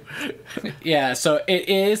ask you. Yeah, so it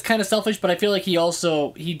is kind of selfish, but I feel like he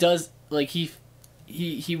does like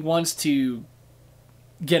he wants to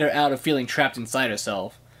get her out of feeling trapped inside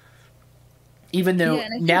herself. Even though Yeah,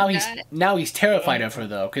 and I think now he's terrified of her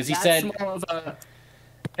though, because he That's said more of a.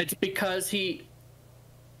 It's because he.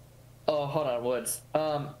 Oh, hold on, Woods.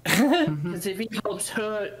 Because if he helps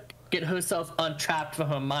her get herself untrapped from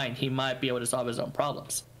her mind, he might be able to solve his own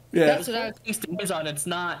problems. yeah. That's what I was Things to use on. It's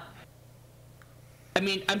not. I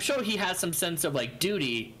mean, I'm sure he has some sense of like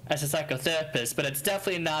duty as a psychotherapist, but it's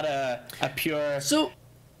definitely not a pure. So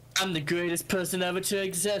I'm the greatest person ever to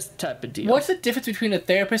exist type of deal. what's the difference between a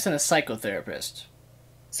therapist and a psychotherapist?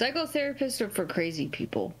 Psychotherapists are for crazy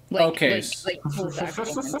people. Like, Okay. Like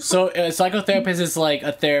post-accident. So a psychotherapist is like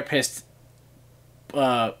a therapist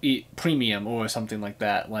premium or something like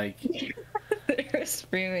that. Like There's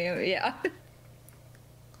premium, yeah.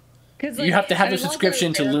 Because You have to have a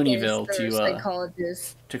subscription to Looneyville to,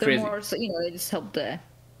 psychologists. to They're crazy- more, so, they just help the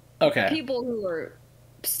okay. people who are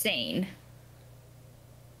sane.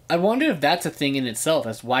 I wonder if that's a thing in itself.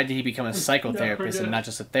 As why did he become a psychotherapist and not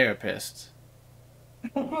just a therapist?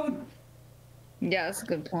 Yeah, that's a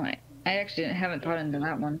good point. I actually haven't thought into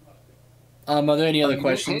that one. Are there any other His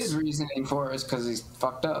questions? reasoning for it is because he's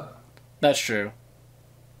fucked up. That's true.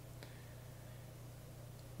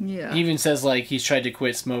 Yeah. He even says like he's tried to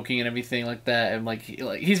quit smoking and everything like that, and like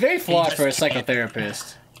he's very flawed just for a can't.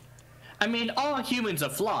 psychotherapist. I mean, all humans are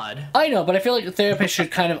flawed. I know, but I feel like a therapist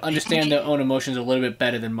should kind of understand their own emotions a little bit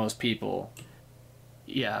better than most people.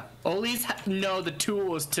 Yeah. Or at least know the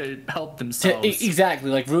tools to help themselves.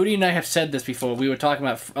 Exactly. Like Rudy and I have said this before. We were talking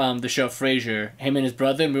about the show Frasier, him and his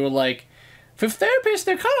brother, and we were like, for therapists,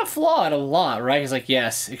 they're kind of flawed a lot, right? He's like,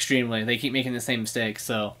 yes, extremely. They keep making the same mistakes,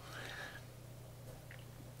 so.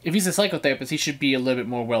 If he's a psychotherapist, he should be a little bit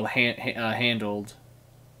more well handled.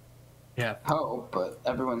 Yeah. Hope, but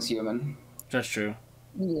everyone's human. That's true.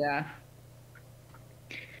 Yeah.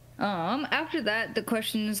 After that, the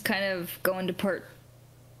questions kind of go into part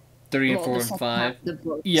 3 and well, 4 the and second 5. half of the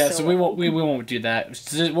book, Yeah, so we won't do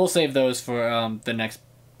that. We'll save those for the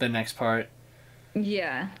next part.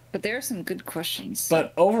 Yeah, but there are some good questions.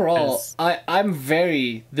 But overall,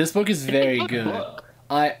 Yes. this book is very good. Look.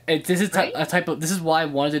 This is why I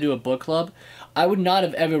wanted to do a book club. I would not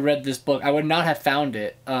have ever read this book. I would not have found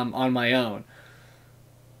it on my own.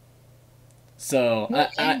 So Well,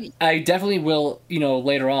 I definitely will,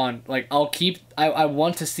 later on. Like I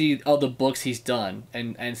want to see all the books he's done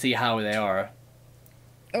and see how they are.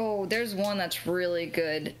 Oh, there's one that's really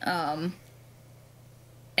good. And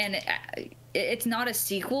it's not a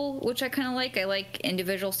sequel, which I kind of like. I like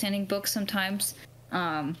individual standing books sometimes.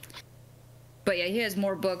 But yeah, he has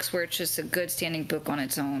more books where it's just a good standing book on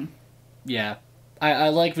its own. Yeah. I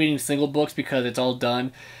like reading single books because it's all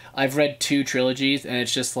done. I've read 2 trilogies and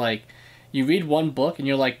it's just like you read one book and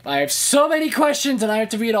you're like, I have so many questions and I have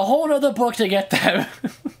to read a whole other book to get them.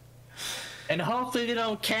 And hopefully they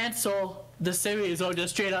don't cancel the series or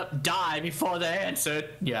just straight up die before they answer.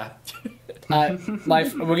 Yeah. We're getting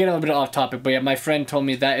a little bit off topic, but yeah, my friend told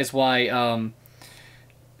me that is why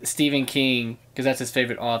Stephen King, because that's his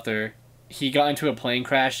favorite author, he got into a plane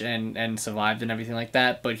crash and survived and everything like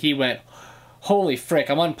that, but he went, holy frick,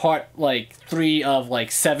 I'm on part, like, 3 of,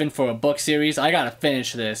 like, 7 for a book series. I gotta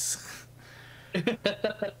finish this.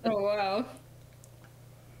 Oh, wow.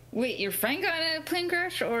 Wait, your friend got in a plane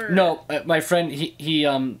crash, or? No, my friend,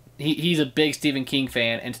 he's a big Stephen King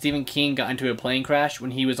fan, and Stephen King got into a plane crash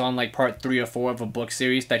when he was on, like, part 3 or 4 of a book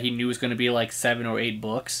series that he knew was going to be, like, 7 or 8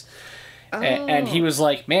 books. Oh. And he was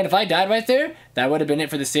like, man, if I died right there, that would have been it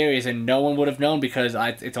for the series, and no one would have known because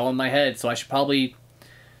it's all in my head, so I should probably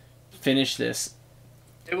finish this.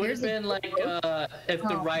 It would have been like if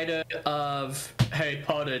the writer of Harry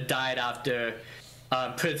Potter died after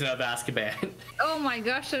Prisoner of Azkaban. Oh my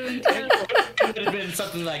gosh, that would be terrible. It would have been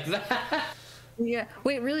something like that. Yeah.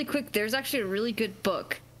 Wait, really quick. There's actually a really good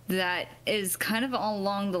book that is kind of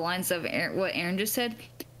along the lines of what Aaron just said.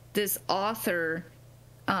 This author,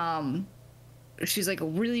 she's like a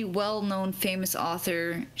really well-known, famous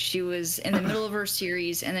author. She was in the middle of her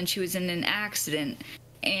series, and then she was in an accident,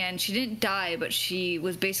 and she didn't die, but she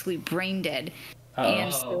was basically brain dead. Oh.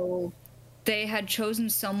 And so they had chosen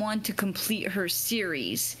someone to complete her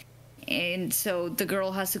series. And so the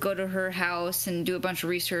girl has to go to her house and do a bunch of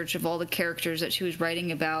research of all the characters that she was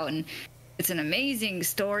writing about, and it's an amazing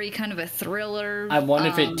story, kind of a thriller. I wonder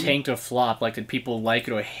if it tanked or flopped. Like, did people like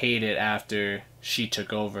it or hate it after she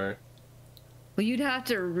took over? Well, you'd have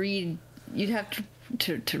to read. You'd have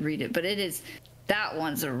to read it, but it is. That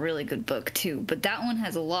one's a really good book too. But that one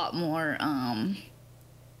has a lot more.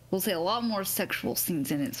 We'll say a lot more sexual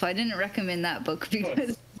scenes in it. So I didn't recommend that book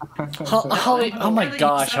because. Holly, oh my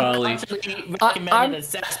gosh, Holly. Recommended a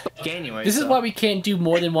sex book anyway. This is why we can't do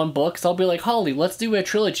more than one book. So I'll be like, Holly, let's do a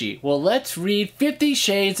trilogy. Well, let's read 50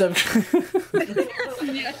 Shades of.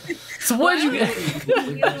 So what did you get?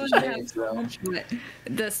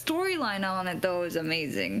 The storyline on it though is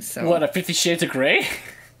amazing. So What, a 50 Shades of Grey?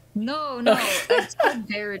 No, it's called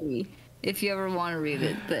Verity. If you ever want to read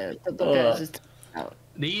it, the book I was just talking about.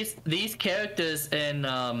 These characters in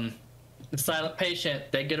The Silent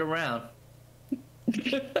Patient, they get around.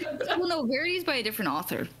 Well, no, Verity is by a different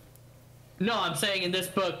author. No, I'm saying in this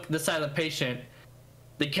book, The Silent Patient,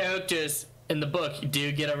 the characters in the book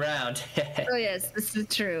do get around. Oh yes, this is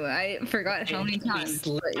true. I forgot how many times.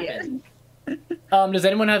 But yeah. Does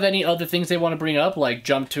anyone have any other things they want to bring up, like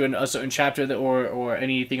jump to a certain chapter that, or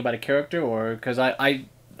anything about a character, or because I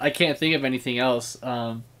can't think of anything else.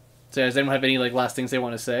 So does anyone have any like last things they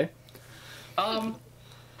want to say? Her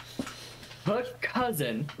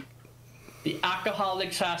cousin, the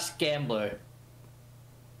alcoholic / gambler.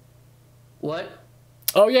 What?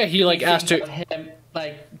 Oh yeah, he like You asked her, think of him,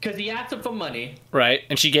 like, because he asked her for money. right,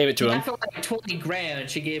 and she gave it to He him. asked for like 20 grand, and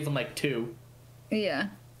she gave him like 2. Yeah.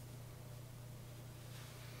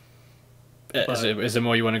 Is there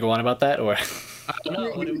more you want to go on about that, or? I don't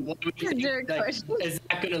know. What do we think? Is there a Like, question? is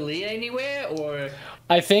that gonna lead anywhere, or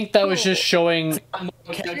I think that was just showing. more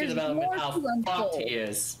character There's development? more How to fucked unfold. he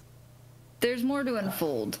is. There's more to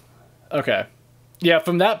unfold. Okay, yeah.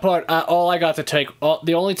 From that part, all I got to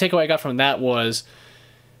the only takeaway I got from that was,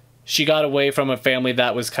 she got away from a family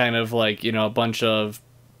that was kind of like, you know, a bunch of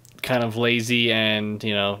kind of lazy and,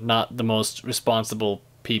 you know, not the most responsible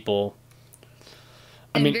people.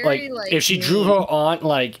 I And mean, very, like, if she drew mean. her aunt,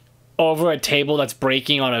 like, over a table that's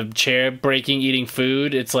breaking on a chair, eating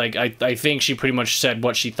food, it's like, I think she pretty much said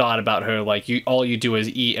what she thought about her, like, all you do is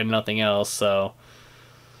eat and nothing else, so.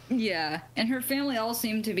 Yeah, and her family all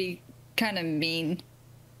seem to be kind of mean.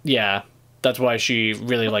 Yeah, that's why she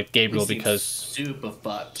really liked Gabriel, He seems because super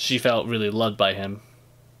fucked. she felt really loved by him.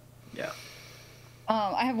 Yeah.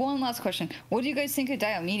 I have one last question. What do you guys think of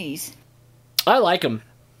Diomedes? I like him.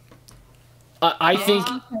 I think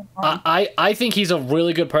I think he's a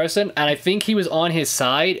really good person, and I think he was on his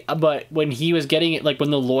side. But when he was getting it, like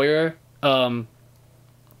when the lawyer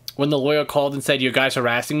called and said, "Your guy's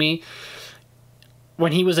harassing me,"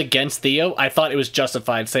 when he was against Theo, I thought it was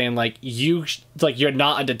justified, saying like you're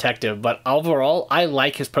not a detective. But overall, I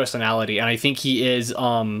like his personality, and I think he is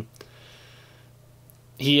trying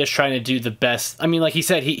to do the best. I mean, like he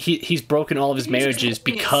said, he's broken all of his marriages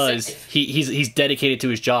because he's dedicated to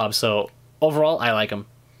his job. So. Overall, I like him.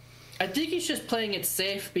 I think he's just playing it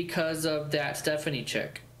safe because of that Stephanie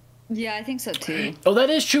chick. Yeah, I think so too. Oh, that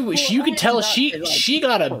is true. You could tell not- she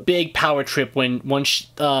got a big power trip when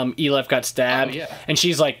Elif got stabbed, Oh, yeah. and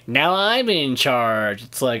she's like, "Now I'm in charge."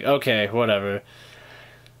 It's like, okay, whatever.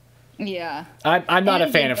 Yeah. I'm not a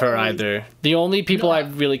And fan of her Gabriel. either. The only people I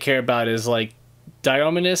really care about is like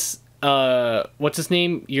Diomedes. What's his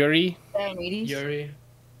name? Yuri. Diomedes? Yuri.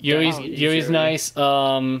 Yuri's Yuri. nice.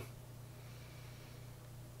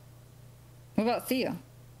 What about Theo?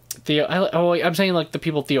 Theo. I'm saying like the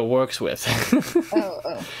people Theo works with.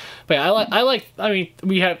 Oh. But yeah, I mean,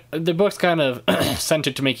 we have the book's kind of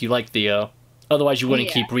centered to make you like Theo. Otherwise, you wouldn't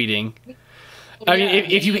Yeah. keep reading. I mean,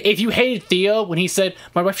 if you hated Theo when he said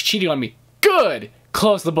my wife's cheating on me, good.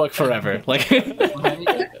 Close the book forever. Like.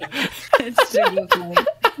 It's super funny.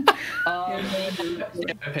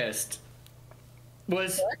 Pissed.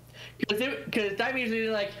 Was because that means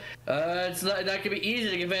they're like, it's not gonna be easy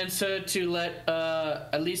to convince her to let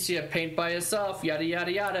Alicia paint by herself, yada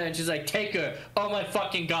yada yada, and she's like, take her. Oh my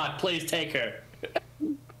fucking god, please take her.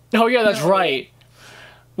 Oh yeah, that's right.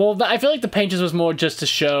 Well, I feel like the painters was more just to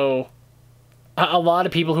show a lot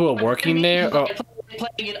of people who are working there. Playing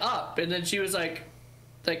it up, and then she was like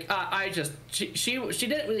she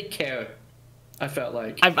didn't really care. I felt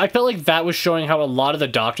like I felt like that was showing how a lot of the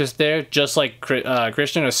doctors there, just like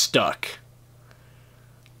Christian, are stuck.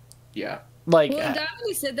 yeah. Like, Well,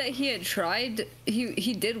 Dominic said that he had tried.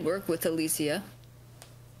 He did work with Alicia.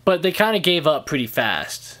 but they kind of gave up pretty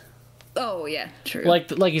fast. Oh yeah, true.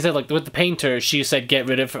 Like you said, like with the painter, she said get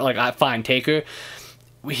rid of her. Like, fine, take her.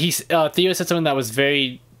 Theo said something that was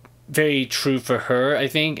very, very true for her, I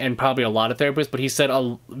think, and probably a lot of therapists. But he said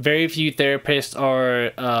very few therapists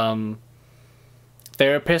are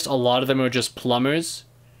therapists. A lot of them are just plumbers.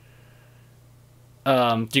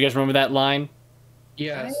 Do you guys remember that line?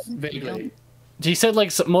 Yes, vaguely. He said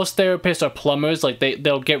like most therapists are plumbers. Like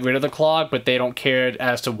they'll get rid of the clog, but they don't care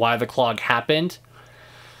as to why the clog happened.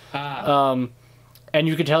 And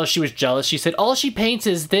you could tell she was jealous. She said, all she paints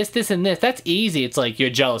is this, this, and this. That's easy. It's like, you're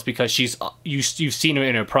jealous because you've seen her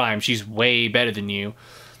in her prime. She's way better than you.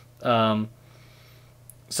 So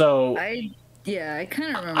I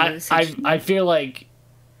kind of remember this. I feel like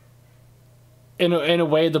in a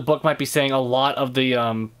way the book might be saying a lot of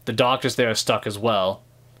the doctors there are stuck as well.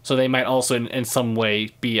 So they might also in some way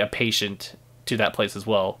be a patient to that place as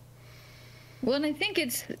well. Well, and I think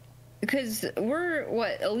it's because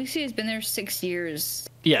Alicia has been there 6 years.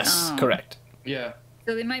 Yes, correct. Yeah.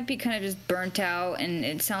 So they might be kind of just burnt out, and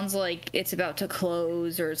it sounds like it's about to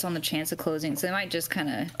close, or it's on the chance of closing. So they might just kind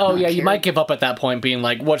of. Oh yeah, you might give up at that point, being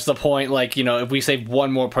like, "What's the point?" Like, you know, if we save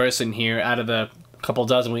one more person here out of the couple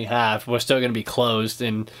dozen we have, we're still going to be closed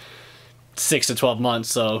in 6 to 12 months.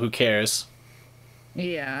 So who cares?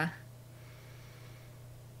 Yeah.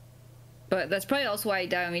 But that's probably also why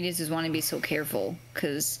Diomedes is wanting to be so careful,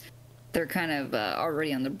 because they're kind of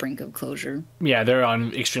already on the brink of closure. Yeah, they're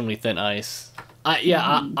on extremely thin ice.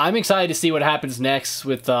 I'm excited to see what happens next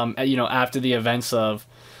with after the events of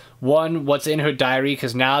what's in her diary,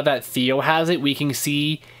 because now that Theo has it, we can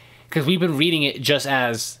see, because we've been reading it just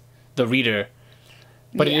as the reader,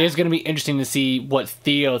 but it is going to be interesting to see what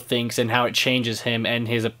Theo thinks and how it changes him and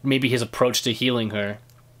his approach to healing her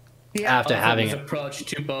after having his it. approach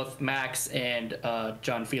to both Max and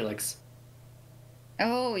John Felix.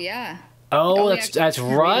 Oh yeah. Oh, yeah, that's I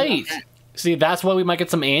read right. about that. See, that's why we might get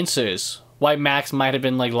some answers. Why Max might have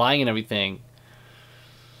been like lying and everything.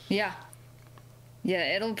 Yeah.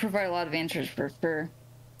 Yeah, it'll provide a lot of answers for sure.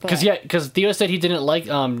 Because Theo said he didn't like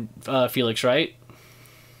Felix, right?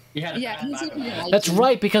 Yeah, he said he didn't like That's him.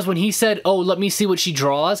 right, because when he said, "Oh, let me see what she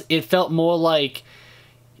draws," it felt more like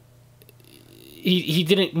he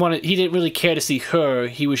didn't really care to see her.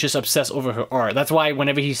 He was just obsessed over her art. That's why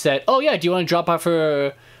whenever he said, "Oh yeah, do you want to drop off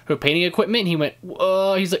her painting equipment?" He went,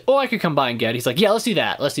 he's like, "Oh, I could come by and get it." He's like, "Yeah, let's do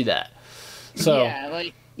that. Let's do that." So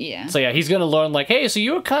So yeah, he's gonna learn like, "Hey, so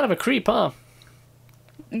you were kind of a creep, huh?"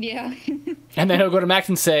 Yeah. And then he'll go to Max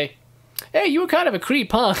and say, "Hey, you were kind of a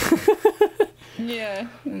creep, huh?" Yeah,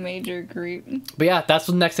 major creep. But yeah, that's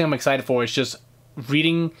the next thing I'm excited for. Is just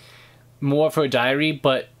reading more of her diary,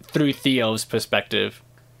 but through Theo's perspective.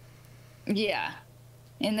 Yeah,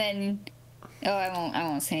 and then I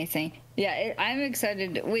won't say anything. Yeah, I'm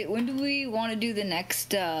excited. Wait, when do we want to do the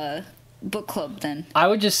next book club then? I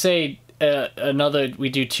would just say we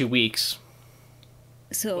do 2 weeks.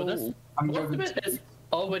 So Most of it is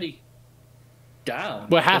already down.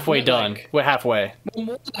 We're halfway Isn't it, done. like- We're halfway. We're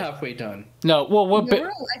more than halfway done. No, well, I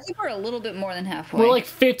think we're a little bit more than halfway. we're like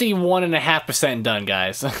 51.5% done,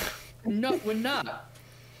 guys. No, we're not.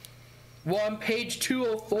 Well, on page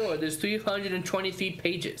 204, there's 323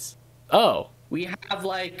 pages. Oh. We have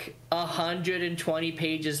like 120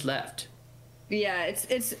 pages left. Yeah,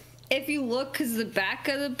 it's if you look, because the back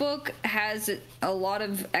of the book has a lot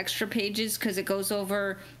of extra pages because it goes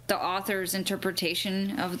over the author's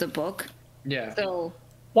interpretation of the book. Yeah. So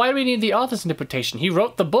Why do we need the author's interpretation? He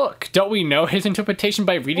wrote the book. Don't we know his interpretation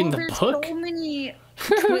by reading the there's book? so many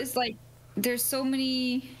twists. Like there's so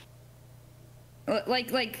many. Like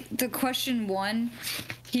the question 1,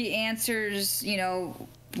 he answers,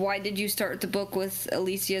 why did you start the book with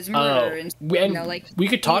Alicia's murder? And like we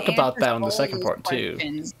could talk he about that answers on the all second those part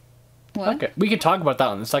questions. too. What? Okay, we could talk about that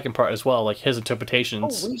on the second part as well, like his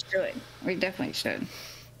interpretations. Oh, we should. We definitely should.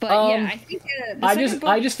 But yeah, I think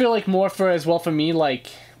I just feel like more for as well for me, like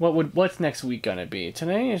what's next week gonna be?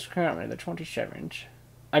 Today is currently the 27th.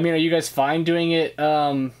 I mean, are you guys fine doing it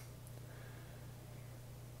on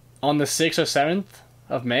the 6th or 7th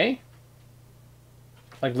of May?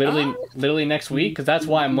 Like literally next week, because that's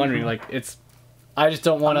why I'm wondering. Like I just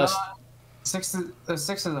don't want us. The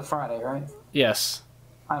 6th is a Friday, right? Yes.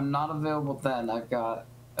 I'm not available then. I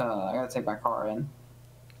gotta take my car in.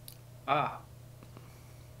 Ah.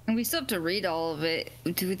 And we still have to read all of it.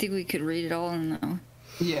 Do we think we could read it all? No.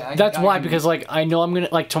 Yeah. That's why, because like I know I'm gonna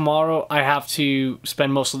like tomorrow. I have to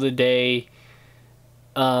spend most of the day.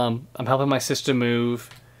 I'm helping my sister move,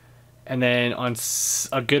 and then on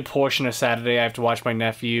a good portion of Saturday I have to watch my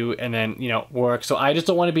nephew, and then work. So I just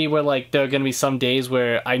don't want to be where like there are gonna be some days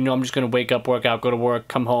where I know I'm just gonna wake up, work out, go to work,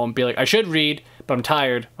 come home, be like I should read, but I'm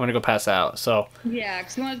tired. I'm gonna go pass out. So yeah,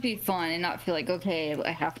 because we want it to be fun and not feel like okay,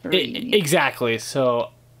 I have to read. Exactly. So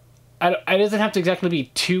it doesn't have to exactly be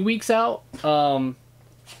 2 weeks out.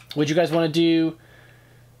 Would you guys want to do?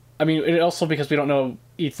 I mean, it also because we don't know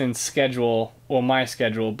Ethan's schedule or my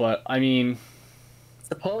schedule, but I mean,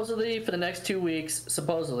 supposedly for the next 2 weeks,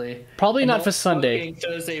 supposedly. Probably not for Sunday.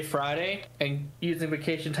 Thursday, Friday, and using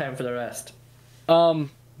vacation time for the rest.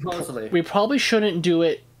 Supposedly. We probably shouldn't do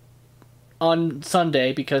it on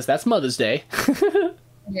Sunday because that's Mother's Day.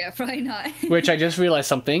 Yeah, probably not. Which I just realized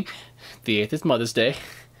something. The 8th is Mother's Day.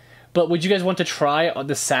 But would you guys want to try on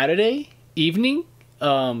the Saturday evening?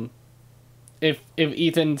 If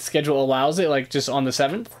Ethan's schedule allows it, like just on the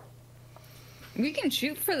 7th? We can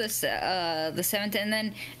shoot for the 7th, and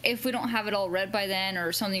then if we don't have it all read by then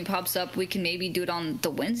or something pops up, we can maybe do it on the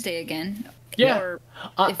Wednesday again. Yeah. Or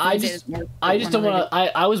I just don't want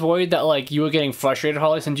to. I was worried that like you were getting frustrated,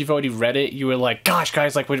 Holly, since you've already read it. You were like, "Gosh,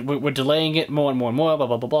 guys, like we're delaying it more and more and more." Blah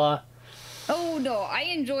blah blah blah. Oh no, I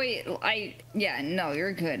enjoy it. No,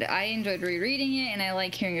 you're good. I enjoyed rereading it, and I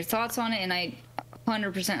like hearing your thoughts on it, and I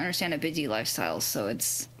 100% understand a busy lifestyle, so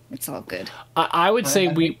it's all good. I would say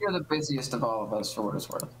you're the busiest of all of us, for what it's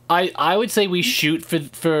worth. I would say we shoot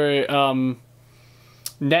for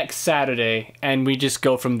next Saturday, and we just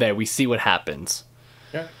go from there. We see what happens.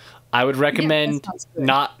 Yeah. I would recommend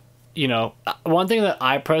not, one thing that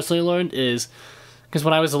I personally learned is, because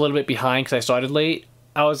when I was a little bit behind because I started late,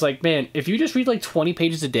 I was like, man, if you just read like 20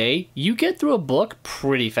 pages a day, you get through a book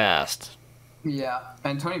pretty fast. Yeah,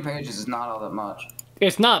 and 20 pages is not all that much.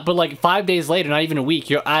 It's not, but like 5 days later, not even a week,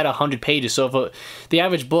 you're at 100 pages. So if the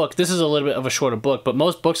average book, this is a little bit of a shorter book, but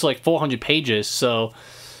most books are like 400 pages. So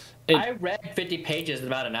I read 50 pages in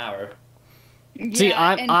about an hour. See,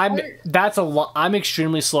 that's a lot. I'm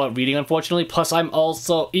extremely slow at reading, unfortunately. Plus, I'm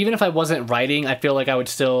also, even if I wasn't writing, I feel like I would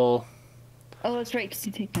still. Oh, that's right, because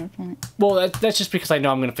you take notes on it. Well, that's just because I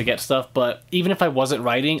know I'm going to forget stuff. But even if I wasn't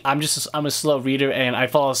writing, I'm a slow reader, and I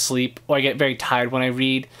fall asleep or I get very tired when I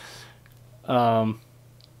read.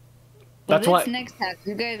 That's why next half,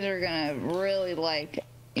 you guys are gonna really like.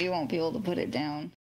 You won't be able to put it down.